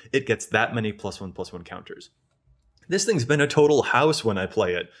prevented, it gets that many +1/+1 counters. This thing's been a total house when I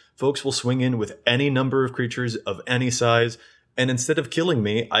play it. Folks will swing in with any number of creatures of any size, and instead of killing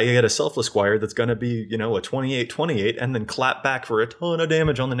me, I get a Selfless Squire that's going to be, a 28/28, and then clap back for a ton of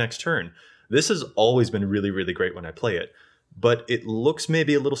damage on the next turn. This has always been really, really great when I play it. But it looks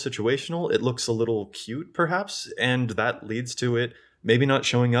maybe a little situational. It looks a little cute, perhaps, and that leads to it maybe not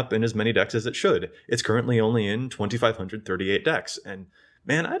showing up in as many decks as it should. It's currently only in 2,538 decks, and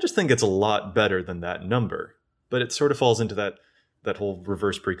man, I just think it's a lot better than that number. But it sort of falls into that whole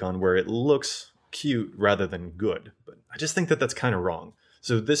reverse precon where it looks cute rather than good. But I just think that that's kind of wrong.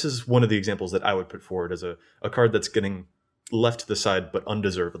 So this is one of the examples that I would put forward as a card that's getting left to the side, but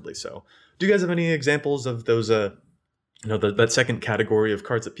undeservedly so. Do you guys have any examples of those, that second category of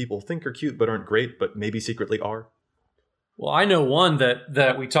cards that people think are cute but aren't great, but maybe secretly are? Well, I know one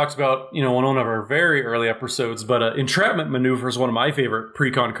that we talked about, in one of our very early episodes, but Entrapment Maneuver is one of my favorite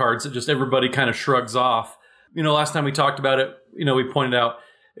precon cards that just everybody kind of shrugs off. Last time we talked about it, we pointed out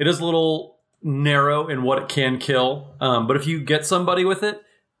it is a little narrow in what it can kill. But if you get somebody with it,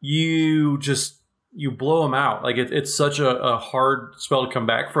 you blow them out. Like it's such a hard spell to come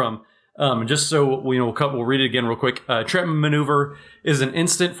back from. And just so we'll read it again real quick. Entrapment Maneuver is an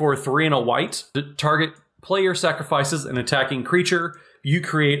instant for 3 and a white. The target player sacrifices an attacking creature. You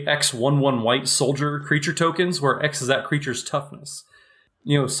create X 1/1 white soldier creature tokens, where X is that creature's toughness.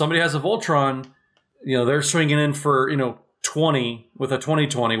 Somebody has a Voltron. They're swinging in for 20 with a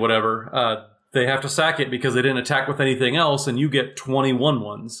 20/20 whatever. They have to sack it because they didn't attack with anything else, and you get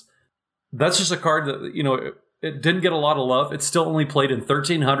 21/1s. That's just a card that it didn't get a lot of love. It's still only played in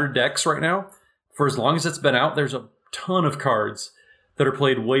 1,300 decks right now. For as long as it's been out, there's a ton of cards that are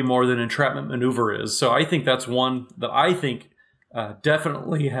played way more than Entrapment Maneuver is. So I think that's one that I think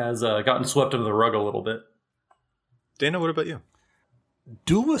definitely has gotten swept under the rug a little bit. Dana, what about you?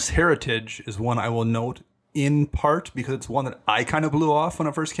 Duelist Heritage is one I will note in part because it's one that I kind of blew off when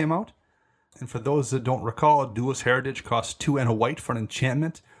it first came out. And for those that don't recall, Duelist Heritage costs 2 and a white for an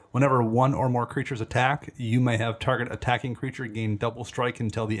enchantment. Whenever one or more creatures attack, you may have target attacking creature gain double strike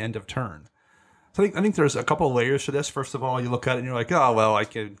until the end of turn. So I think there's a couple of layers to this. First of all, you look at it and you're like, oh, well, I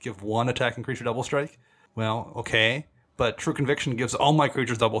could give one attacking creature double strike. Well, okay. But True Conviction gives all my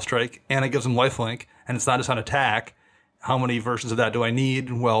creatures double strike, and it gives them lifelink, and it's not just on attack. How many versions of that do I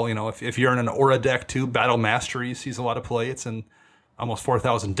need? Well, if you're in an Aura deck too, Battle Mastery sees a lot of play. It's in almost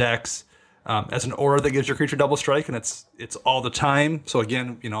 4,000 decks. As an Aura that gives your creature double strike, and it's all the time. So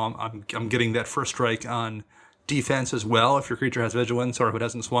again, I'm getting that first strike on defense as well if your creature has Vigilance or if it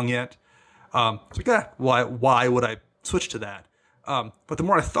hasn't swung yet. Why would I switch to that? But the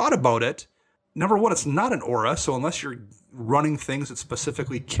more I thought about it, number one, it's not an Aura, so unless you're running things that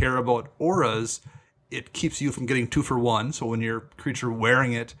specifically care about auras, it keeps you from getting 2 for 1. So when your creature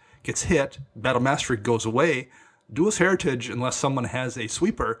wearing it gets hit, Battle Mastery goes away. Duelist Heritage, unless someone has a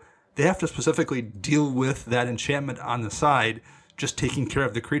sweeper, they have to specifically deal with that enchantment on the side. Just taking care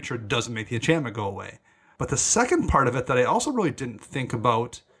of the creature doesn't make the enchantment go away. But the second part of it that I also really didn't think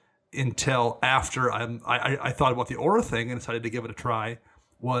about until after I thought about the Aura thing and decided to give it a try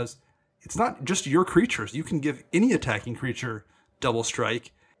was it's not just your creatures. You can give any attacking creature double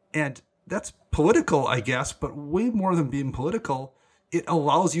strike, and that's political, I guess, but way more than being political, it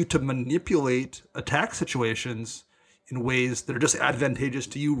allows you to manipulate attack situations in ways that are just advantageous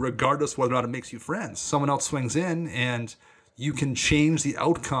to you, regardless whether or not it makes you friends. Someone else swings in, and you can change the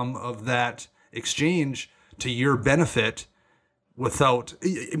outcome of that exchange to your benefit without,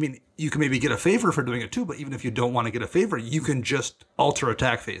 you can maybe get a favor for doing it too, but even if you don't want to get a favor, you can just alter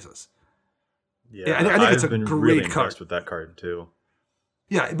attack phases. Yeah, I think it's a been great really card. impressed with that card too.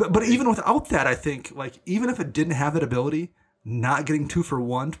 Yeah, but even without that, I think, even if it didn't have that ability, not getting 2 for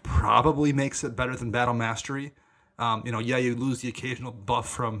 1 probably makes it better than Battle Mastery. You lose the occasional buff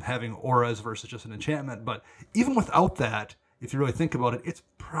from having auras versus just an enchantment, but even without that, if you really think about it, it's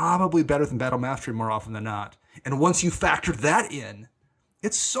probably better than Battle Mastery more often than not. And once you factor that in,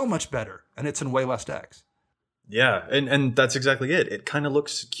 it's so much better, and it's in way less decks. Yeah, and that's exactly it. It kind of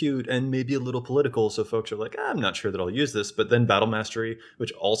looks cute and maybe a little political, so folks are like, I'm not sure that I'll use this. But then Battle Mastery,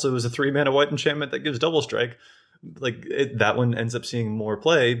 which also is a 3-mana white enchantment that gives double strike, that one ends up seeing more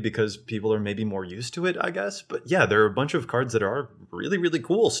play because people are maybe more used to it, I guess. But yeah, there are a bunch of cards that are really, really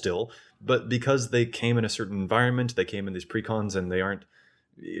cool still. But because they came in a certain environment, they came in these precons, and they aren't,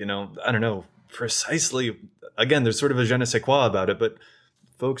 I don't know, precisely. Again, there's sort of a je ne sais quoi about it, but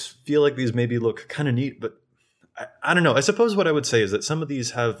folks feel like these maybe look kind of neat, but I don't know. I suppose what I would say is that some of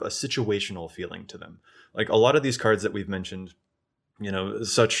these have a situational feeling to them. Like a lot of these cards that we've mentioned,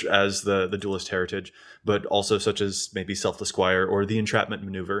 such as the Duelist Heritage, but also such as maybe Selfless Squire or the Entrapment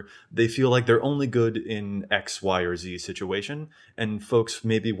Maneuver, they feel like they're only good in X, Y, or Z situation. And folks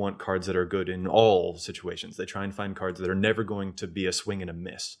maybe want cards that are good in all situations. They try and find cards that are never going to be a swing and a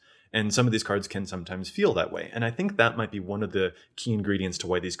miss. And some of these cards can sometimes feel that way. And I think that might be one of the key ingredients to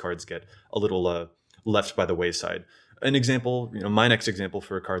why these cards get a little left by the wayside. An example, my next example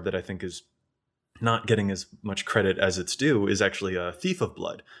for a card that I think is not getting as much credit as it's due is actually a Thief of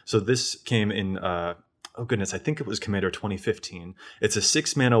Blood. So this came in, I think it was Commander 2015. It's a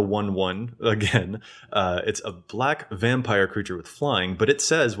 6-mana 1/1 again. It's a black vampire creature with flying, but it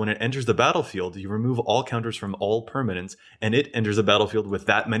says when it enters the battlefield, you remove all counters from all permanents, and it enters the battlefield with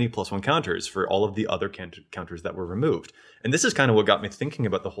that many +1 counters for all of the other counters that were removed. And this is kind of what got me thinking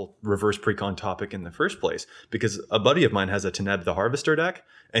about the whole reverse precon topic in the first place, because a buddy of mine has a Teneb the Harvester deck,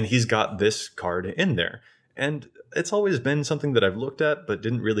 and he's got this card in there. And it's always been something that I've looked at, but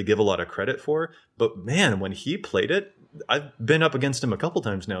didn't really give a lot of credit for. But man, when he played it, I've been up against him a couple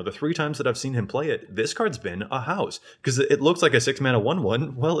times now. The 3 times that I've seen him play it, this card's been a house. Because it looks like a 6-mana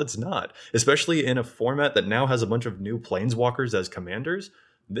 1/1. Well, it's not. Especially in a format that now has a bunch of new Planeswalkers as commanders.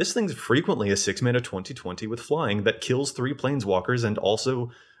 This thing's frequently a 6-mana 20/20 with flying that kills 3 Planeswalkers and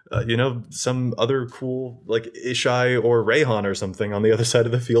also, some other cool, like Ishai or Rayhan or something on the other side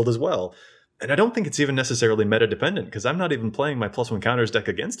of the field as well. And I don't think it's even necessarily meta dependent, because I'm not even playing my +1 counters deck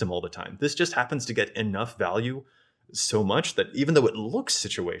against him all the time. This just happens to get enough value so much that even though it looks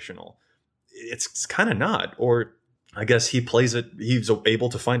situational, it's kind of not. Or I guess he plays it, he's able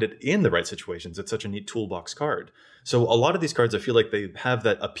to find it in the right situations. It's such a neat toolbox card. So a lot of these cards, I feel like they have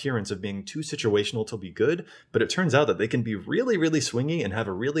that appearance of being too situational to be good, but it turns out that they can be really, really swingy and have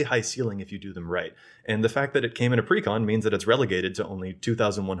a really high ceiling if you do them right. And the fact that it came in a precon means that it's relegated to only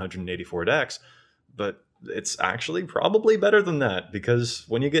 2,184 decks, but it's actually probably better than that, because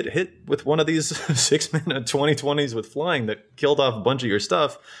when you get hit with one of these 6-mana 20/20s with flying that killed off a bunch of your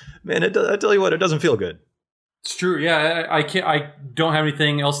stuff, man, I tell you what, it doesn't feel good. It's true. Yeah, I don't have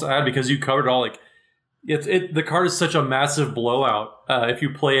anything else to add because you covered it all. Like, the card is such a massive blowout if you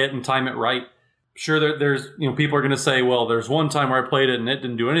play it and time it right. Sure, there's people are going to say, well, there's one time where I played it and it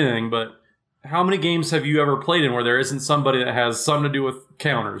didn't do anything, but how many games have you ever played in where there isn't somebody that has something to do with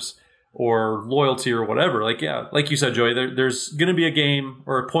counters or loyalty or whatever? Like, yeah, like you said, Joey, there's going to be a game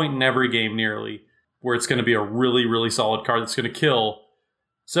or a point in every game nearly where it's going to be a really, really solid card that's going to kill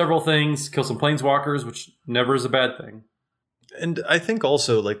several things, kill some Planeswalkers, which never is a bad thing. And I think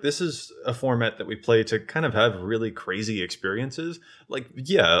also, like, this is a format that we play to kind of have really crazy experiences. Like,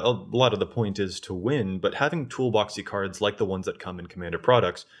 yeah, a lot of the point is to win, but having toolboxy cards like the ones that come in Commander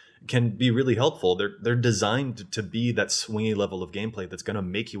products can be really helpful. They're designed to be that swingy level of gameplay that's going to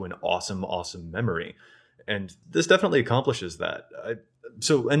make you an awesome, awesome memory. And this definitely accomplishes that.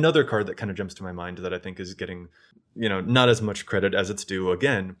 So another card that kind of jumps to my mind that I think is getting, not as much credit as it's due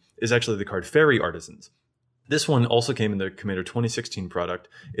again, is actually the card Fairy Artisans. This one also came in the Commander 2016 product.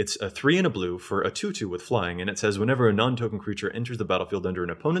 It's a 3 and a blue for a 2/2 with flying, and it says whenever a non-token creature enters the battlefield under an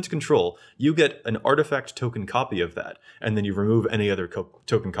opponent's control, you get an artifact token copy of that, and then you remove any other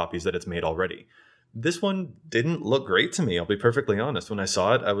token copies that it's made already. This one didn't look great to me, I'll be perfectly honest. When I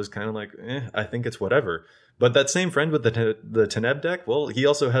saw it, I was kind of like, I think it's whatever. But that same friend with the Teneb deck, well, he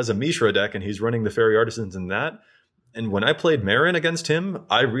also has a Mishra deck, and he's running the Fairy Artisans in that. And when I played Marin against him,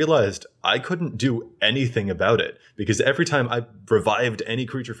 I realized I couldn't do anything about it, because every time I revived any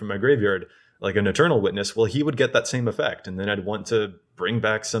creature from my graveyard, like an Eternal Witness, well, he would get that same effect. And then I'd want to bring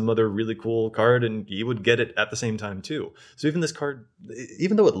back some other really cool card, and he would get it at the same time too. So even this card,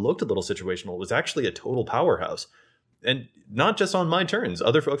 even though it looked a little situational, was actually a total powerhouse. And not just on my turns.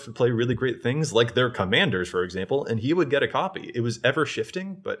 Other folks would play really great things, like their commanders, for example, and he would get a copy. It was ever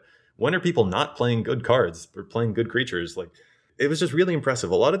shifting, but when are people not playing good cards or playing good creatures? Like, it was just really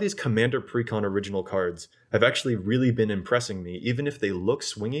impressive. A lot of these Commander Precon original cards have actually really been impressing me. Even if they look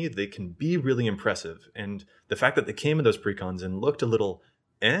swingy, they can be really impressive. And the fact that they came in those precons and looked a little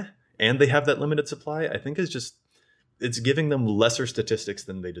and and they have that limited supply, I think is just, it's giving them lesser statistics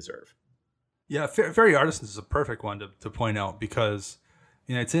than they deserve. Yeah, Fairy Artisans is a perfect one to point out because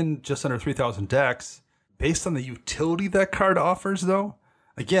it's in just under 3,000 decks. Based on the utility that card offers, though,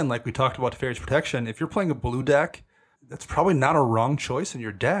 again, like we talked about Fairy's Protection, if you're playing a blue deck, that's probably not a wrong choice in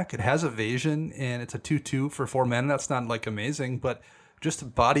your deck. It has evasion, and it's a 2/2 for 4 mana. That's not like amazing, but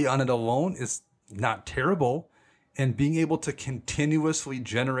just body on it alone is not terrible. And being able to continuously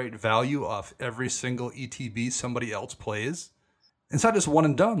generate value off every single ETB somebody else plays, it's not just one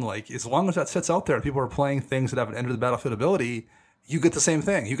and done. Like, as long as that sits out there and people are playing things that have an enter the battlefield ability, you get the same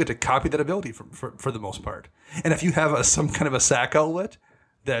thing. You get to copy that ability for the most part. And if you have some kind of a sack outlet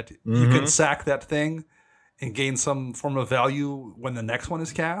that you can sack that thing and gain some form of value when the next one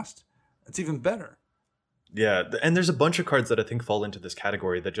is cast, it's even better. Yeah, and there's a bunch of cards that I think fall into this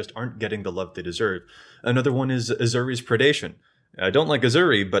category that just aren't getting the love they deserve. Another one is Azuri's Predation. I don't like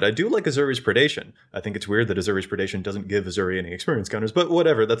Azuri, but I do like Azuri's Predation. I think it's weird that Azuri's Predation doesn't give Azuri any experience counters, but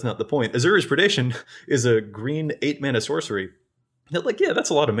whatever, that's not the point. Azuri's Predation is a green 8-mana sorcery. Yeah, that's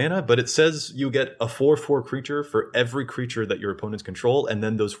a lot of mana, but it says you get a 4/4 creature for every creature that your opponents control, and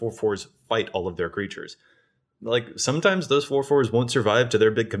then those 4/4s fight all of their creatures. Like, sometimes those 4/4s won't survive to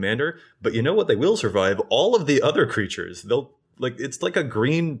their big commander, but you know what? They will survive all of the other creatures. It's like a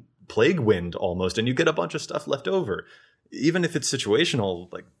green plague wind almost, and you get a bunch of stuff left over. Even if it's situational,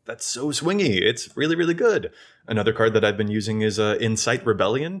 that's so swingy. It's really, really good. Another card that I've been using is Incite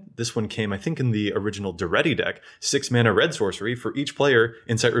Rebellion. This one came, I think, in the original Duretti deck. 6 mana red sorcery. For each player,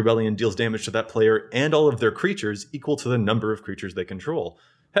 Incite Rebellion deals damage to that player and all of their creatures equal to the number of creatures they control.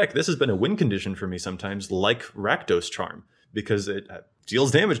 Heck, this has been a win condition for me sometimes, like Rakdos Charm, because it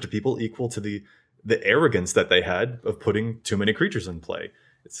deals damage to people equal to the arrogance that they had of putting too many creatures in play.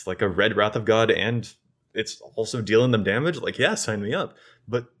 It's like a red Wrath of God, and it's also dealing them damage. Yeah, sign me up.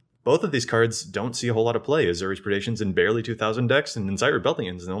 But both of these cards don't see a whole lot of play. Azuri's Predation's in barely 2,000 decks, and Incite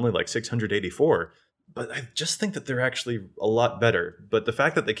Rebellion's in only 684. But I just think that they're actually a lot better. But the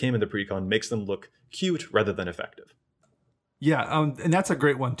fact that they came in the precon makes them look cute rather than effective. Yeah, and that's a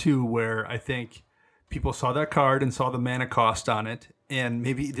great one too, where I think people saw that card and saw the mana cost on it, and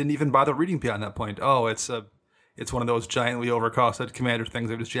maybe didn't even bother reading beyond that point. Oh, it's one of those giantly overcosted commander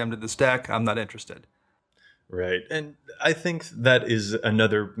things I just jammed in this deck. I'm not interested. Right, and I think that is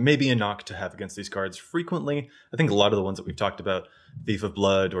maybe a knock to have against these cards frequently. I think a lot of the ones that we've talked about, Thief of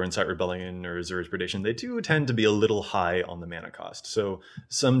Blood or Incite Rebellion or Azuri's Predation, they do tend to be a little high on the mana cost. So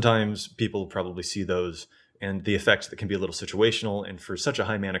sometimes people probably see those and the effect that can be a little situational, and for such a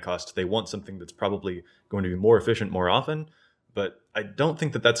high mana cost, they want something that's probably going to be more efficient more often. But I don't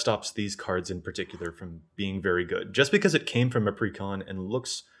think that stops these cards in particular from being very good. Just because it came from a precon and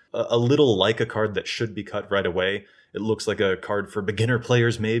looks a little like a card that should be cut right away, it looks like a card for beginner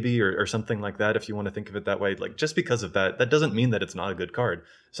players maybe, or something like that, if you want to think of it that way. Just because of that doesn't mean that it's not a good card.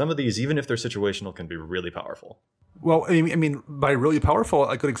 Some of these, even if they're situational, can be really powerful. Well, I mean, by really powerful,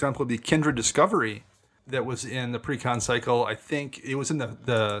 a good example would be Kindred Discovery, that was in the precon cycle. I think it was in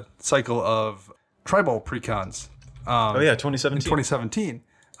the cycle of tribal precons. 2017. In 2017.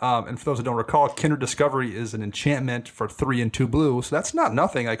 And for those who don't recall, Kindred Discovery is an enchantment for 3 and 2 blue. So that's not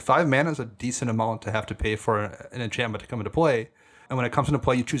nothing. 5 mana is a decent amount to have to pay for an enchantment to come into play. And when it comes into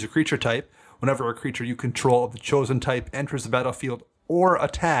play, you choose a creature type. Whenever a creature you control of the chosen type enters the battlefield or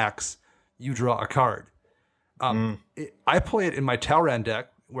attacks, you draw a card. I play it in my Talrand deck,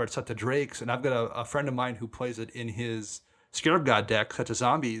 where it's set to Drakes, and I've got a friend of mine who plays it in his Scarab God deck set to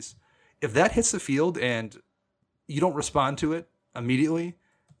zombies. If that hits the field and you don't respond to it immediately,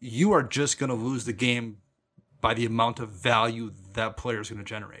 you are just going to lose the game by the amount of value that player is going to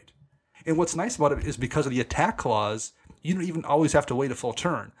generate. And what's nice about it is because of the attack clause, you don't even always have to wait a full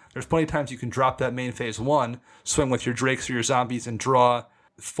turn. There's plenty of times you can drop that main phase 1, swing with your Drakes or your zombies, and draw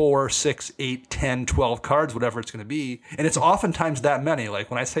 4, 6, 8, 10, 12 cards, whatever it's going to be. And it's oftentimes that many.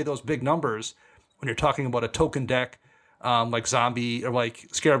 When I say those big numbers, when you're talking about a token deck like Zombie or like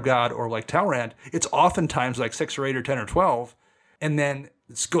Scarab God or like Talrand, it's oftentimes 6 or 8 or 10 or 12. And then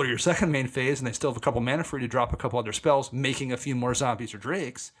let's go to your second main phase, and they still have a couple mana for you to drop a couple other spells, making a few more zombies or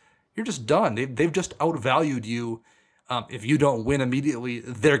Drakes. You're just done. They've just outvalued you. If you don't win immediately,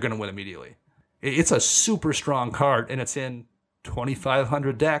 they're going to win immediately. It's a super strong card, and it's in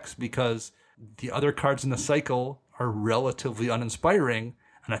 2,500 decks because the other cards in the cycle are relatively uninspiring,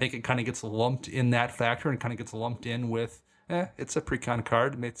 and I think it kind of gets lumped in that factor and kind of gets lumped in with, it's a precon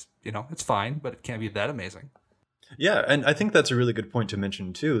card. It's fine, but it can't be that amazing. Yeah, and I think that's a really good point to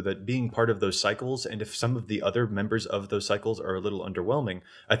mention too, that being part of those cycles, and if some of the other members of those cycles are a little underwhelming,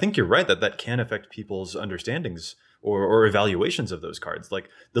 I think you're right that that can affect people's understandings or evaluations of those cards. Like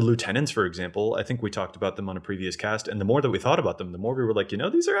the lieutenants, for example, I think we talked about them on a previous cast, and the more that we thought about them, the more we were like,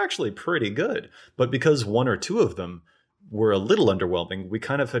 these are actually pretty good. But because one or two of them were a little underwhelming, we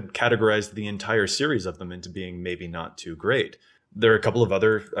kind of had categorized the entire series of them into being maybe not too great. There are a couple of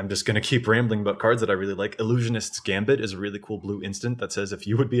other, I'm just going to keep rambling about cards that I really like. Illusionist's Gambit is a really cool blue instant that says if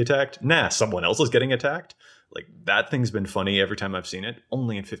you would be attacked, someone else is getting attacked. Like, that thing's been funny every time I've seen it,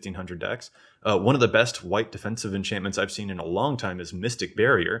 only in 1500 decks. One of the best white defensive enchantments I've seen in a long time is Mystic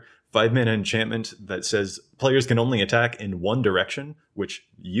Barrier, 5-mana enchantment that says players can only attack in one direction, which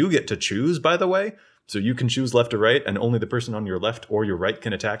you get to choose, by the way. So you can choose left or right, and only the person on your left or your right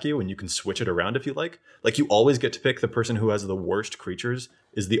can attack you, and you can switch it around if you like. Like, you always get to pick the person who has the worst creatures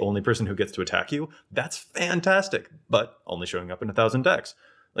is the only person who gets to attack you. That's fantastic, but only showing up in 1,000 decks.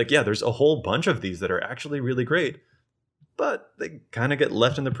 Like, yeah, there's a whole bunch of these that are actually really great, but they kind of get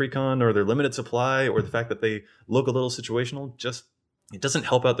left in the precon, or their limited supply, or the fact that they look a little situational. Just, it doesn't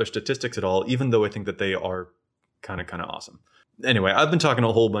help out their statistics at all, even though I think that they are kind of awesome. Anyway, I've been talking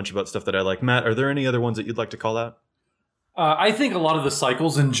a whole bunch about stuff that I like. Matt, are there any other ones that you'd like to call out? I think a lot of the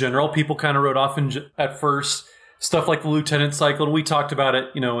cycles in general, people kind of wrote off at first. Stuff like the Lieutenant cycle, and we talked about it,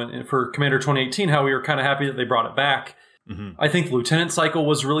 for Commander 2018, how we were kind of happy that they brought it back. Mm-hmm. I think the Lieutenant cycle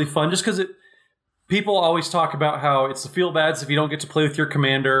was really fun, just because people always talk about how it's the feel bads if you don't get to play with your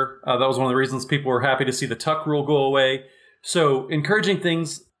commander. That was one of the reasons people were happy to see the Tuck rule go away. So encouraging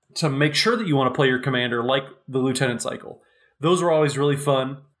things to make sure that you want to play your commander, like the Lieutenant cycle. Those were always really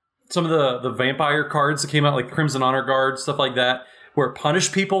fun. Some of the vampire cards that came out, like Crimson Honor Guard, stuff like that, where it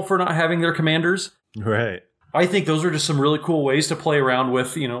punished people for not having their commanders. Right. I think those are just some really cool ways to play around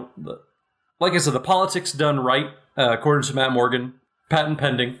with, like I said, the politics done right, according to Matt Morgan, patent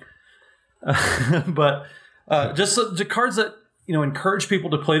pending. But just the cards that, encourage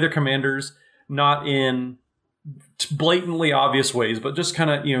people to play their commanders, not in blatantly obvious ways, but just kind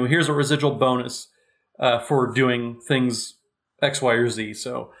of, here's a residual bonus for doing things X, Y, or Z.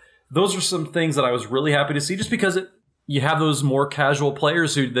 So those are some things that I was really happy to see, just because you have those more casual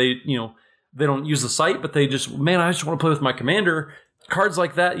players who they don't use the site, but they just, I just want to play with my commander. Cards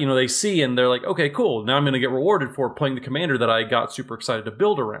like that, they see and they're like, okay, cool. Now I'm going to get rewarded for playing the commander that I got super excited to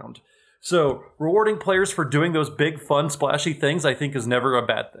build around. So rewarding players for doing those big, fun, splashy things, I think, is never a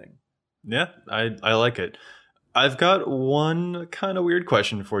bad thing. Yeah, I like it. I've got one kind of weird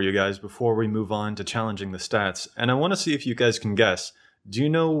question for you guys before we move on to challenging the stats, and I want to see if you guys can guess. Do you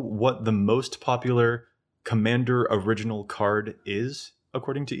know what the most popular Commander original card is,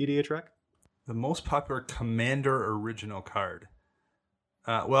 according to EDHREC? The most popular Commander original card?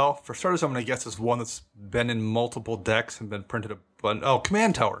 Well, for starters, I'm going to guess it's one that's been in multiple decks and been printed a bunch. Oh,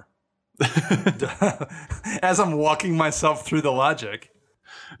 Command Tower. As I'm walking myself through the logic.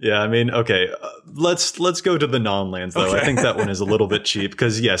 Yeah, okay. Let's go to the non-lands, though. Okay. I think that one is a little bit cheap,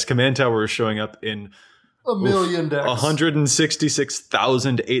 because, yes, Command Tower is showing up in a million decks.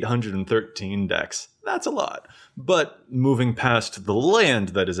 166,813 decks. That's a lot. But moving past the land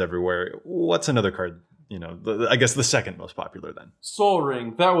that is everywhere, what's another card? I guess the second most popular then. Sol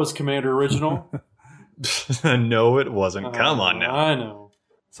Ring. That was Commander original. No, it wasn't. Come on now. I know.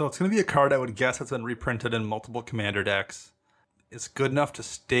 So it's going to be a card I would guess that's been reprinted in multiple Commander decks. It's good enough to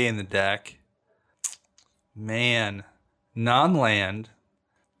stay in the deck. Man. Non-land.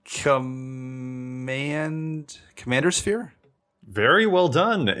 Commander Sphere? Very well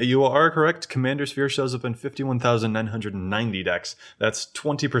done. You are correct. Commander Sphere shows up in 51,990 decks. That's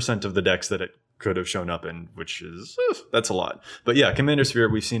 20% of the decks that it could have shown up in, which is, that's a lot. But yeah, Commander Sphere,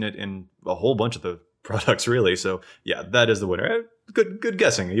 we've seen it in a whole bunch of the products, really. So yeah, that is the winner. Good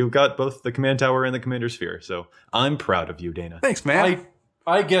guessing. You got both the Command Tower and the Commander Sphere. So I'm proud of you, Dana. Thanks, man.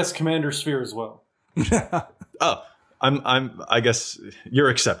 I guess Commander Sphere as well. Oh, I guess you're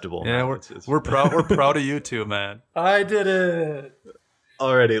acceptable. Yeah, we're proud. We're proud of you too, man. I did it.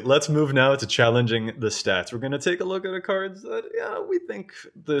 Alrighty, let's move now to challenging the stats. We're going to take a look at the cards that we think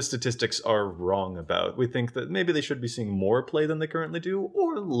the statistics are wrong about. We think that maybe they should be seeing more play than they currently do,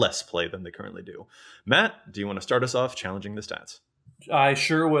 or less play than they currently do. Matt, do you want to start us off challenging the stats? I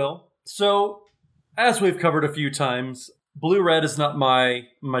sure will. So, as we've covered a few times, blue-red is not my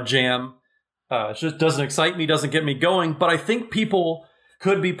jam. It just doesn't excite me, doesn't get me going, but I think people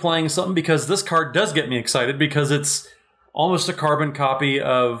could be playing something, because this card does get me excited, because it's almost a carbon copy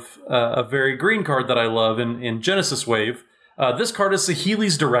of a very green card that I love in Genesis Wave. This card is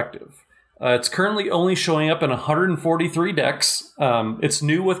Saheeli's Directive. It's currently only showing up in 143 decks. It's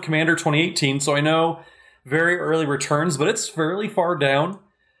new with Commander 2018, so I know very early returns, but it's fairly far down.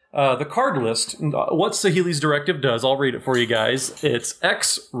 The card list, what Saheeli's Directive does, I'll read it for you guys. It's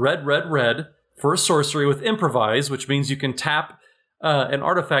X, red, red, red, for a sorcery with Improvise, which means you can tap an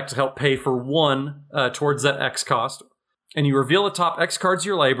artifact to help pay for 1 towards that X cost. And you reveal the top X cards of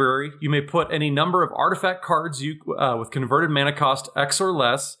your library. You may put any number of artifact cards with converted mana cost X or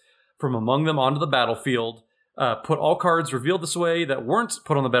less from among them onto the battlefield. Put all cards revealed this way that weren't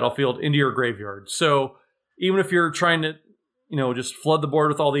put on the battlefield into your graveyard. So even if you're trying to, just flood the board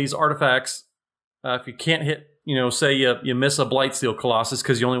with all these artifacts, if you can't hit, say you miss a Blightsteel Colossus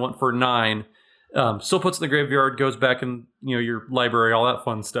because you only went for 9, still puts in the graveyard, goes back in, your library, all that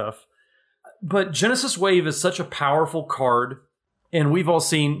fun stuff. But Genesis Wave is such a powerful card, and we've all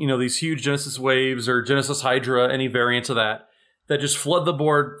seen, these huge Genesis Waves or Genesis Hydra, any variant of that just flood the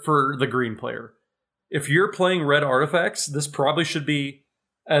board for the green player. If you're playing red artifacts, this probably should be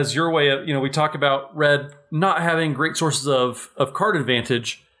as your way of, we talk about red not having great sources of card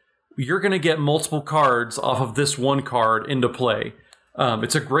advantage. You're going to get multiple cards off of this one card into play.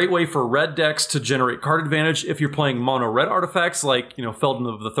 It's a great way for red decks to generate card advantage if you're playing mono red artifacts like, Feldon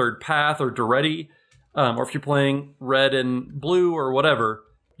of the Third Path or Duretti, or if you're playing red and blue or whatever.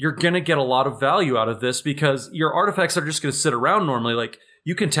 You're going to get a lot of value out of this because your artifacts are just going to sit around normally. Like,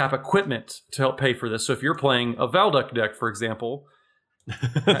 you can tap equipment to help pay for this. So if you're playing a Valduk deck, for example,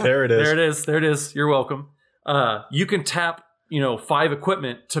 there it is. There it is. You're welcome. You can tap, 5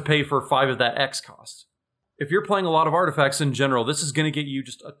 equipment to pay for 5 of that X cost. If you're playing a lot of artifacts in general, this is going to get you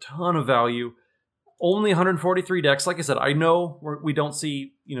just a ton of value. Only 143 decks. Like I said, I know we don't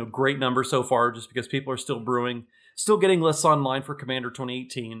see, great numbers so far just because people are still brewing, still getting lists online for Commander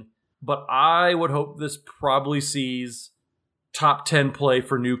 2018. But I would hope this probably sees top 10 play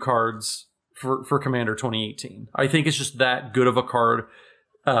for new cards for Commander 2018. I think it's just that good of a card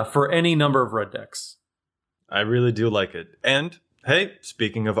for any number of red decks. I really do like it. And hey,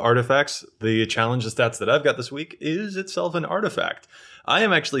 speaking of artifacts, the challenge of stats that I've got this week is itself an artifact. I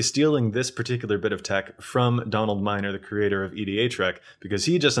am actually stealing this particular bit of tech from Donald Miner, the creator of EDH Rec, because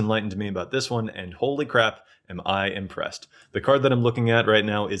he just enlightened me about this one, and holy crap, am I impressed. The card that I'm looking at right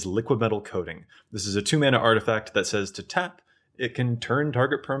now is Liquimetal Coating. This is a 2-mana artifact that says to tap, it can turn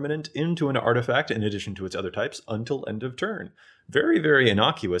target permanent into an artifact in addition to its other types until end of turn. Very, very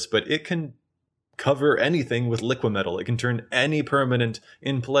innocuous, but it can cover anything with Liquimetal. It can turn any permanent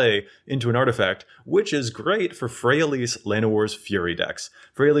in play into an artifact, which is great for Freyalise Llanowar's Fury decks.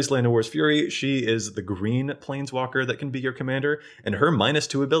 Freyalise Llanowar's Fury, she is the green planeswalker that can be your commander, and her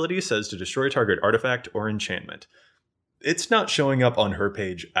 -2 ability says to destroy target artifact or enchantment. It's not showing up on her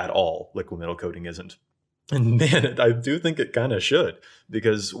page at all, Liquimetal Coating isn't. And man, I do think it kind of should,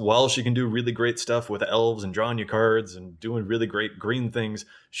 because while she can do really great stuff with elves and drawing you cards and doing really great green things,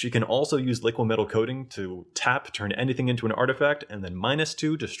 she can also use Liquimetal Coating to tap, turn anything into an artifact, and then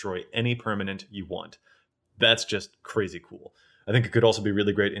 -2 destroy any permanent you want. That's just crazy cool. I think it could also be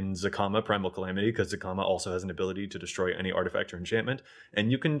really great in Zacama Primal Calamity, because Zacama also has an ability to destroy any artifact or enchantment,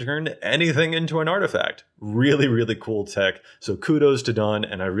 and you can turn anything into an artifact. Really, really cool tech. So kudos to Don,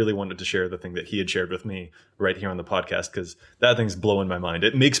 and I really wanted to share the thing that he had shared with me right here on the podcast, because that thing's blowing my mind.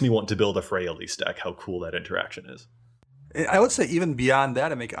 It makes me want to build a Freyalise deck, how cool that interaction is. I would say even beyond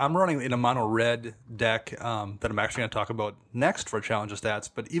that, I'm running in a mono red deck that I'm actually going to talk about next for Challenge of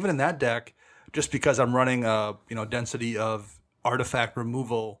Stats. But even in that deck, just because I'm running a density of artifact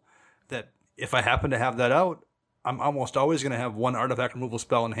removal, that if I happen to have that out, I'm almost always going to have one artifact removal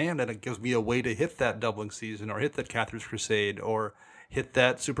spell in hand, and it gives me a way to hit that Doubling Season or hit that Catherine's Crusade or hit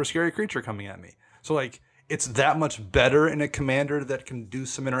that super scary creature coming at me. So it's that much better in a commander that can do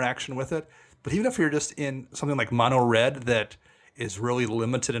some interaction with it. But even if you're just in something like mono red that is really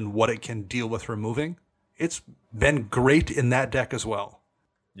limited in what it can deal with removing, it's been great in that deck as well.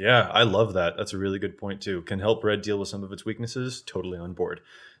 Yeah, I love that. That's a really good point, too. Can help red deal with some of its weaknesses. Totally on board.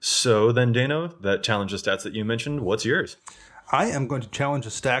 So then, Dano, that challenge of stats that you mentioned, what's yours? I am going to challenge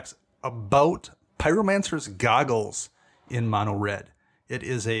the stacks about Pyromancer's Goggles in mono red. It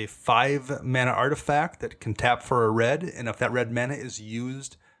is a 5-mana artifact that can tap for a red, and if that red mana is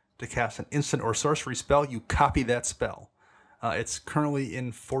used to cast an instant or sorcery spell, you copy that spell. It's currently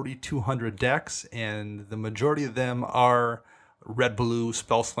in 4,200 decks, and the majority of them are red-blue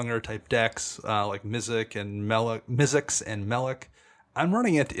Spellslinger type decks like Mizzix and Melek. I'm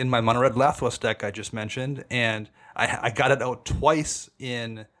running it in my mono red Lathwas deck I just mentioned, and I got it out twice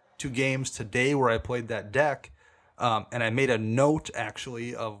in 2 games today where I played that deck, and I made a note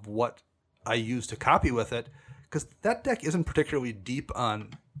actually of what I used to copy with it, because that deck isn't particularly deep on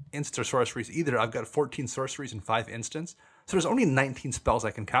instant or sorceries either. I've got 14 sorceries and 5 instants, so there's only 19 spells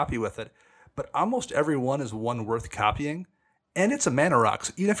I can copy with it. but almost every one is one worth copying. And it's a mana rock.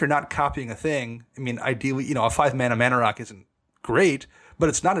 So even if you're not copying a thing, I mean, ideally, a 5-mana mana rock isn't great, but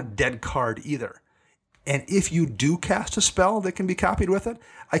it's not a dead card either. And if you do cast a spell that can be copied with it,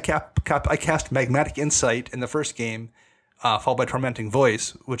 I cast Magmatic Insight in the first game, followed by Tormenting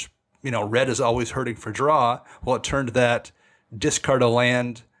Voice, which, red is always hurting for draw. Well, it turned that discard a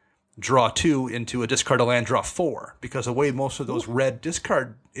land, draw 2 into a discard a land, draw 4. Because the way most of those red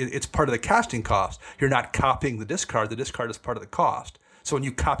discard, it's part of the casting cost. You're not copying the discard is part of the cost. So when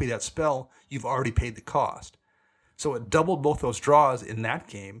you copy that spell, you've already paid the cost. So it doubled both those draws in that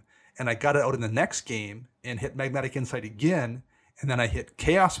game, and I got it out in the next game and hit Magmatic Insight again, and then I hit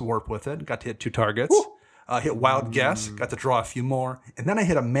Chaos Warp with it, got to hit 2 targets. Hit Wild Guess, got to draw a few more, and then I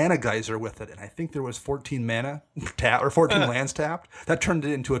hit a Mana Geyser with it, and I think there was 14 mana or 14 lands tapped. That turned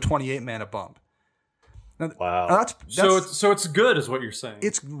it into a 28 mana bump. Now, wow! Now that's so it's good, is what you're saying.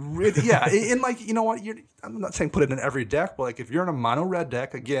 It's yeah, and like I'm not saying put it in every deck, but like if you're in a mono red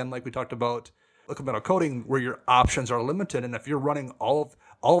deck, again, like we talked about, look at Metal Coating, where your options are limited, and if you're running all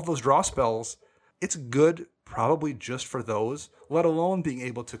of those draw spells, it's good probably just for those. Let alone being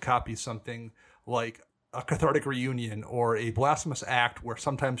able to copy something like a Cathartic Reunion or a Blasphemous Act, where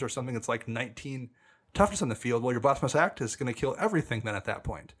sometimes there's something that's like 19 toughness on the field. Well, your Blasphemous Act is going to kill everything then at that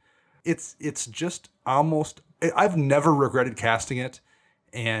point. It's just almost... I've never regretted casting it,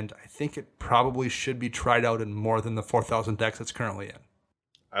 and I think it probably should be tried out in more than the 4,000 decks it's currently in.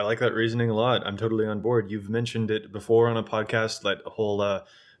 I like that reasoning a lot. I'm totally on board. You've mentioned it before on a podcast, that whole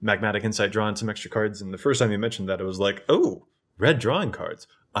Magmatic Insight, drawing some extra cards, and the first time you mentioned that, I was like, oh, red drawing cards.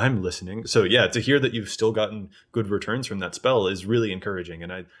 I'm listening. So yeah, to hear that you've still gotten good returns from that spell is really encouraging.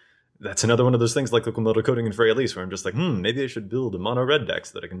 And that's another one of those things like Locomotive Coding and Freyalise, where I'm just like, maybe I should build a mono red deck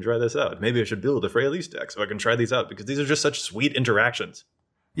so that I can try this out. Maybe I should build a Freyalise deck so I can try these out, because these are just such sweet interactions.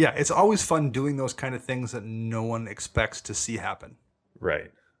 Yeah, it's always fun doing those kind of things that no one expects to see happen.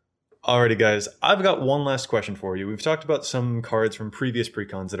 Right. Alrighty, guys, I've got one last question for you. We've talked about some cards from previous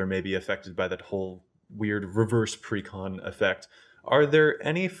precons that are maybe affected by that whole weird reverse precon effect. Are there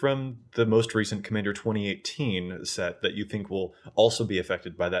any from the most recent Commander 2018 set that you think will also be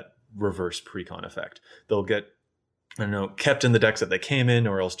affected by that reverse precon effect? They'll get, kept in the decks that they came in,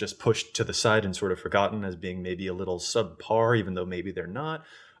 or else just pushed to the side and sort of forgotten as being maybe a little subpar, even though maybe they're not.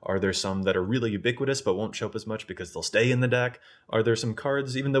 Are there some that are really ubiquitous but won't show up as much because they'll stay in the deck? Are there some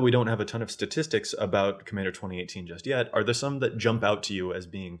cards, even though we don't have a ton of statistics about Commander 2018 just yet, are there some that jump out to you as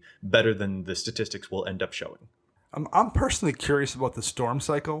being better than the statistics will end up showing? I'm personally curious about the Storm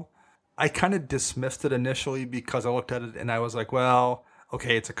Cycle. I kind of dismissed it initially because I looked at it and I was like, well,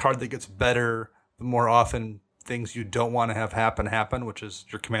 okay, it's a card that gets better the more often things you don't want to have happen, which is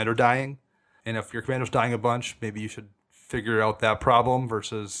your commander dying. And if your commander's dying a bunch, maybe you should figure out that problem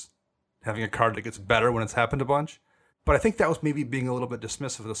versus having a card that gets better when it's happened a bunch. But I think that was maybe being a little bit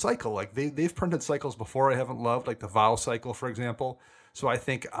dismissive of the cycle. Like they've printed cycles before I haven't loved, like the Vow Cycle, for example. So I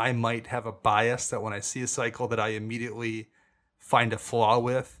think I might have a bias that when I see a cycle that I immediately find a flaw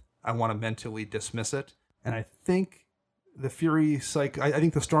with, I want to mentally dismiss it. And I think the Fury Cycle, I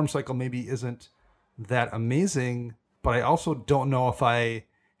think the Storm Cycle maybe isn't that amazing, but I also don't know if I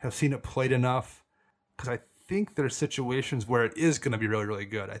have seen it played enough, because I think there's situations where it is going to be really, really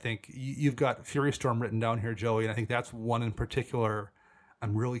good. I think you've got Fury Storm written down here, Joey, and I think that's one in particular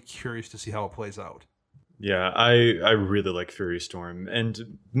I'm really curious to see how it plays out. Yeah, I really like Fury Storm.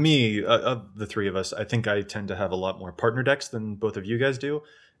 And me, of the three of us, I think I tend to have a lot more partner decks than both of you guys do.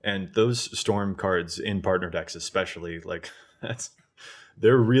 And those Storm cards in partner decks especially, like,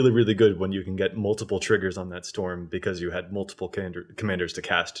 they're really, really good when you can get multiple triggers on that Storm because you had multiple commanders to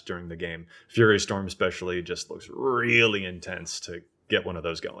cast during the game. Fury Storm especially just looks really intense to get one of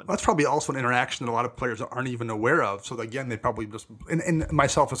those going. That's probably also an interaction that a lot of players aren't even aware of. So again, they probably just, and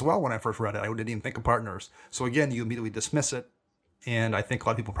myself as well, when I first read it, I didn't even think of partners. So again, you immediately dismiss it. And I think a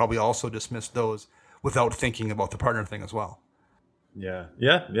lot of people probably also dismiss those without thinking about the partner thing as well. Yeah,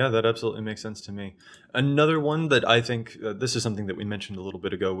 that absolutely makes sense to me. Another one that I think, this is something that we mentioned a little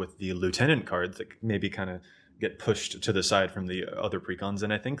bit ago with the Lieutenant cards that maybe kind of get pushed to the side from the other precons,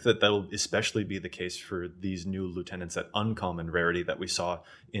 and I think that that'll especially be the case for these new Lieutenants at uncommon rarity that we saw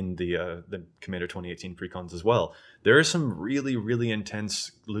in the Commander 2018 precons as well. There are some really, really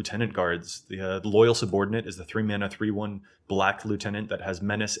intense Lieutenant cards. The Loyal Subordinate is the 3-mana 3/1 black Lieutenant that has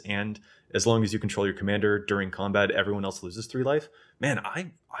Menace, and as long as you control your commander during combat, everyone else loses 3 life. Man,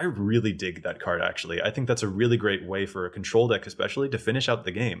 I really dig that card, actually. I think that's a really great way for a control deck, especially, to finish out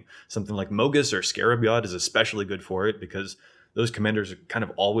the game. Something like Mogus or Scarab God is especially good for it because those commanders are kind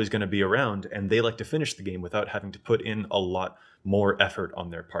of always going to be around, and they like to finish the game without having to put in a lot more effort on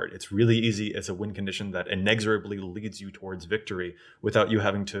their part. It's really easy. It's a win condition that inexorably leads you towards victory without you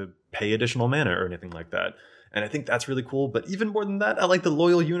having to pay additional mana or anything like that. And I think that's really cool. But even more than that, I like the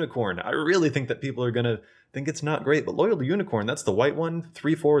Loyal Unicorn. I really think that people are going to think it's not great. But Loyal Unicorn, that's the white one,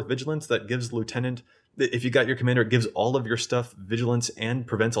 3/4 with Vigilance that gives Lieutenant, if you got your commander, it gives all of your stuff Vigilance and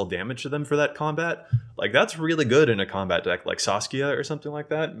prevents all damage to them for that combat. Like, that's really good in a combat deck like Saskia or something like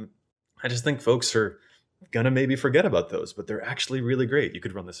that. I just think folks are gonna maybe forget about those, but they're actually really great. You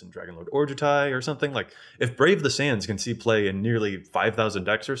could run this in Dragonlord Orjutai or something. Like, if Brave the Sands can see play in nearly 5,000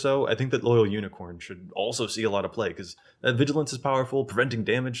 decks or so, I think that Loyal Unicorn should also see a lot of play, because that Vigilance is powerful, preventing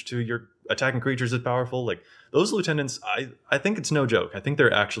damage to your attacking creatures is powerful. Like, those lieutenants, I think it's no joke. I think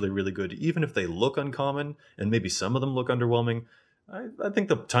they're actually really good, even if they look uncommon, and maybe some of them look underwhelming. I think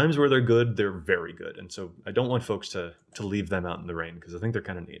the times where they're good, they're very good. And so I don't want folks to leave them out in the rain, because I think they're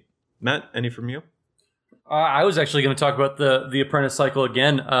kind of neat. Matt, any from you? I was actually going to talk about the Apprentice cycle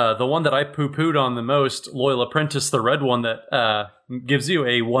again. The one that I poo-pooed on the most, Loyal Apprentice, the red one that gives you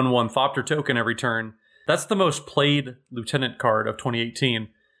a 1/1 Thopter token every turn. That's the most played Lieutenant card of 2018.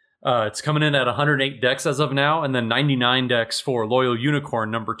 It's coming in at 108 decks as of now, and then 99 decks for Loyal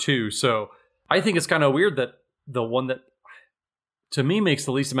Unicorn number 2. So I think it's kind of weird that the one that, to me, makes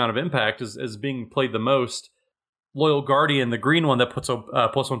the least amount of impact is being played the most. Loyal Guardian, the green one that puts a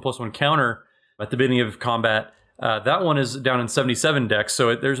 +1/+1 counter at the beginning of combat, that one is down in 77 decks,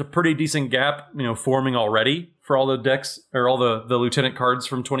 so there's a pretty decent gap, forming already for all the decks, or all the Lieutenant cards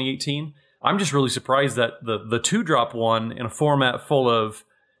from 2018. I'm just really surprised that the 2-drop one, in a format full of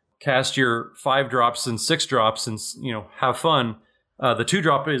cast your 5-drops and 6-drops and have fun, the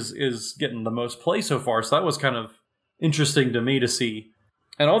 2-drop is getting the most play so far. So that was kind of interesting to me to see.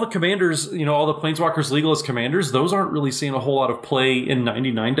 And all the commanders, all the Planeswalkers Legalist commanders, those aren't really seeing a whole lot of play in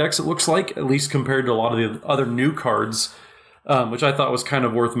 99 decks, it looks like, at least compared to a lot of the other new cards, which I thought was kind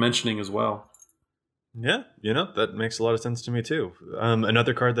of worth mentioning as well. Yeah, that makes a lot of sense to me too.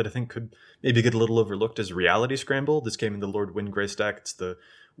 Another card that I think could maybe get a little overlooked is Reality Scramble. This came in the Lord Windgrace deck. It's the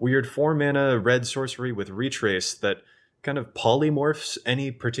weird 4-mana red sorcery with Retrace that kind of polymorphs any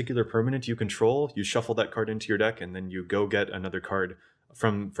particular permanent you control. You shuffle that card into your deck, and then you go get another card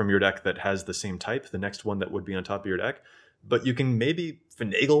from your deck that has the same type, the next one that would be on top of your deck. But you can maybe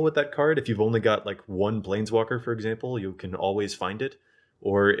finagle with that card. If you've only got like one Planeswalker, for example, you can always find it.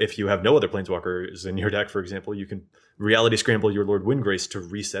 Or if you have no other Planeswalkers in your deck, for example, you can Reality Scramble your Lord Windgrace to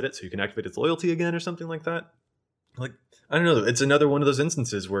reset it so you can activate its loyalty again or something like that. Like, I don't know, it's another one of those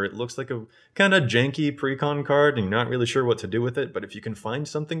instances where it looks like a kind of janky precon card and you're not really sure what to do with it, but if you can find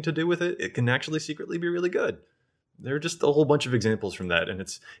something to do with it, it can actually secretly be really good. There are just a whole bunch of examples from that, and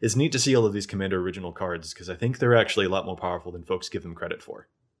it's neat to see all of these Commander original cards, because I think they're actually a lot more powerful than folks give them credit for.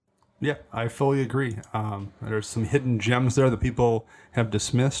 Yeah, I fully agree. There's some hidden gems there that people have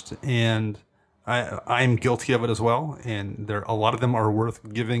dismissed, and I'm guilty of it as well, and a lot of them are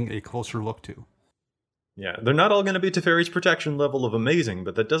worth giving a closer look to. Yeah, they're not all going to be Teferi's Protection level of amazing,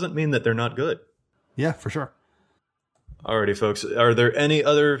 but that doesn't mean that they're not good. Yeah, for sure. Alrighty, folks. Are there any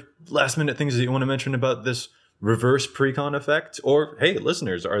other last-minute things that you want to mention about this reverse precon effect? Or, hey,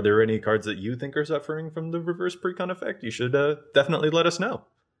 listeners, are there any cards that you think are suffering from the reverse precon effect? You should definitely let us know.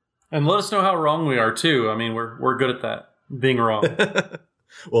 And let us know how wrong we are, too. I mean, we're good at that, being wrong.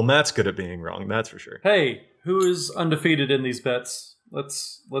 Well, Matt's good at being wrong, that's for sure. Hey, who is undefeated in these bets?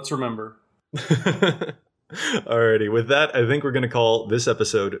 Let's remember. Alrighty, with that, I think we're going to call this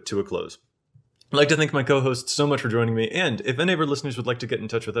episode to a close. I'd like to thank my co-hosts so much for joining me, and if any of our listeners would like to get in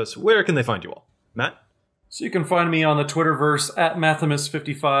touch with us, where can they find you all? Matt? So you can find me on the Twitterverse at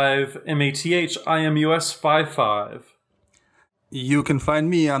Mathimus55, MATHIMUS55. You can find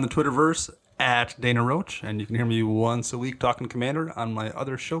me on the Twitterverse at Dana Roach, and you can hear me once a week talking Commander on my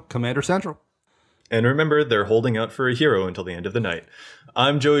other show, Commander Central. And remember, they're holding out for a hero until the end of the night.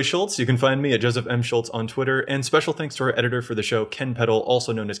 I'm Joey Schultz. You can find me at Joseph M. Schultz on Twitter. And special thanks to our editor for the show, Ken Peddle,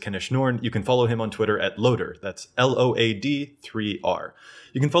 also known as Kenish Norn. You can follow him on Twitter at Loader. That's LOAD3R.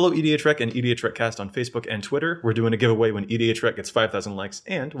 You can follow EDHREC and EDHRECcast on Facebook and Twitter. We're doing a giveaway when EDHREC gets 5,000 likes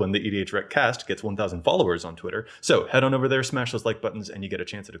and when the EDHRECcast gets 1,000 followers on Twitter. So head on over there, smash those like buttons, and you get a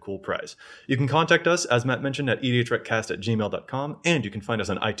chance at a cool prize. You can contact us, as Matt mentioned, at edhreccast@gmail.com, and you can find us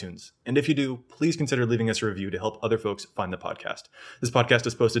on iTunes. And if you do, please consider leaving us a review to help other folks find the podcast. This podcast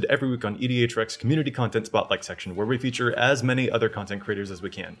is posted every week on EDHREC's Community Content Spotlight section, where we feature as many other content creators as we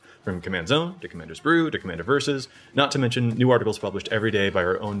can, from Command Zone to Commander's Brew to Commander Versus, not to mention new articles published every day by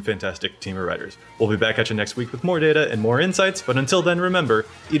our own fantastic team of writers. We'll be back at you next week with more data and more insights, but until then, remember,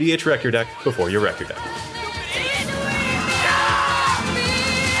 EDHREC your deck before you wreck your deck.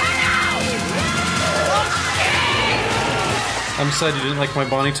 I'm sad you didn't like my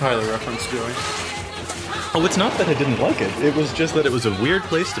Bonnie Tyler reference, Joey. Oh, it's not that I didn't like it. It was just that it was a weird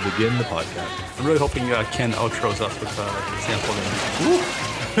place to begin the podcast. I'm really hoping Ken outros us with a sample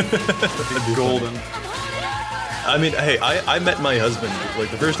of golden. I mean, hey, I met my husband,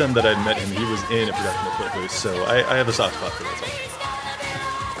 like, the first time that I met him, he was in a production of Footloose, so I have a soft spot for that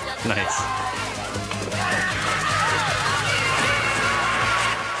song. Nice.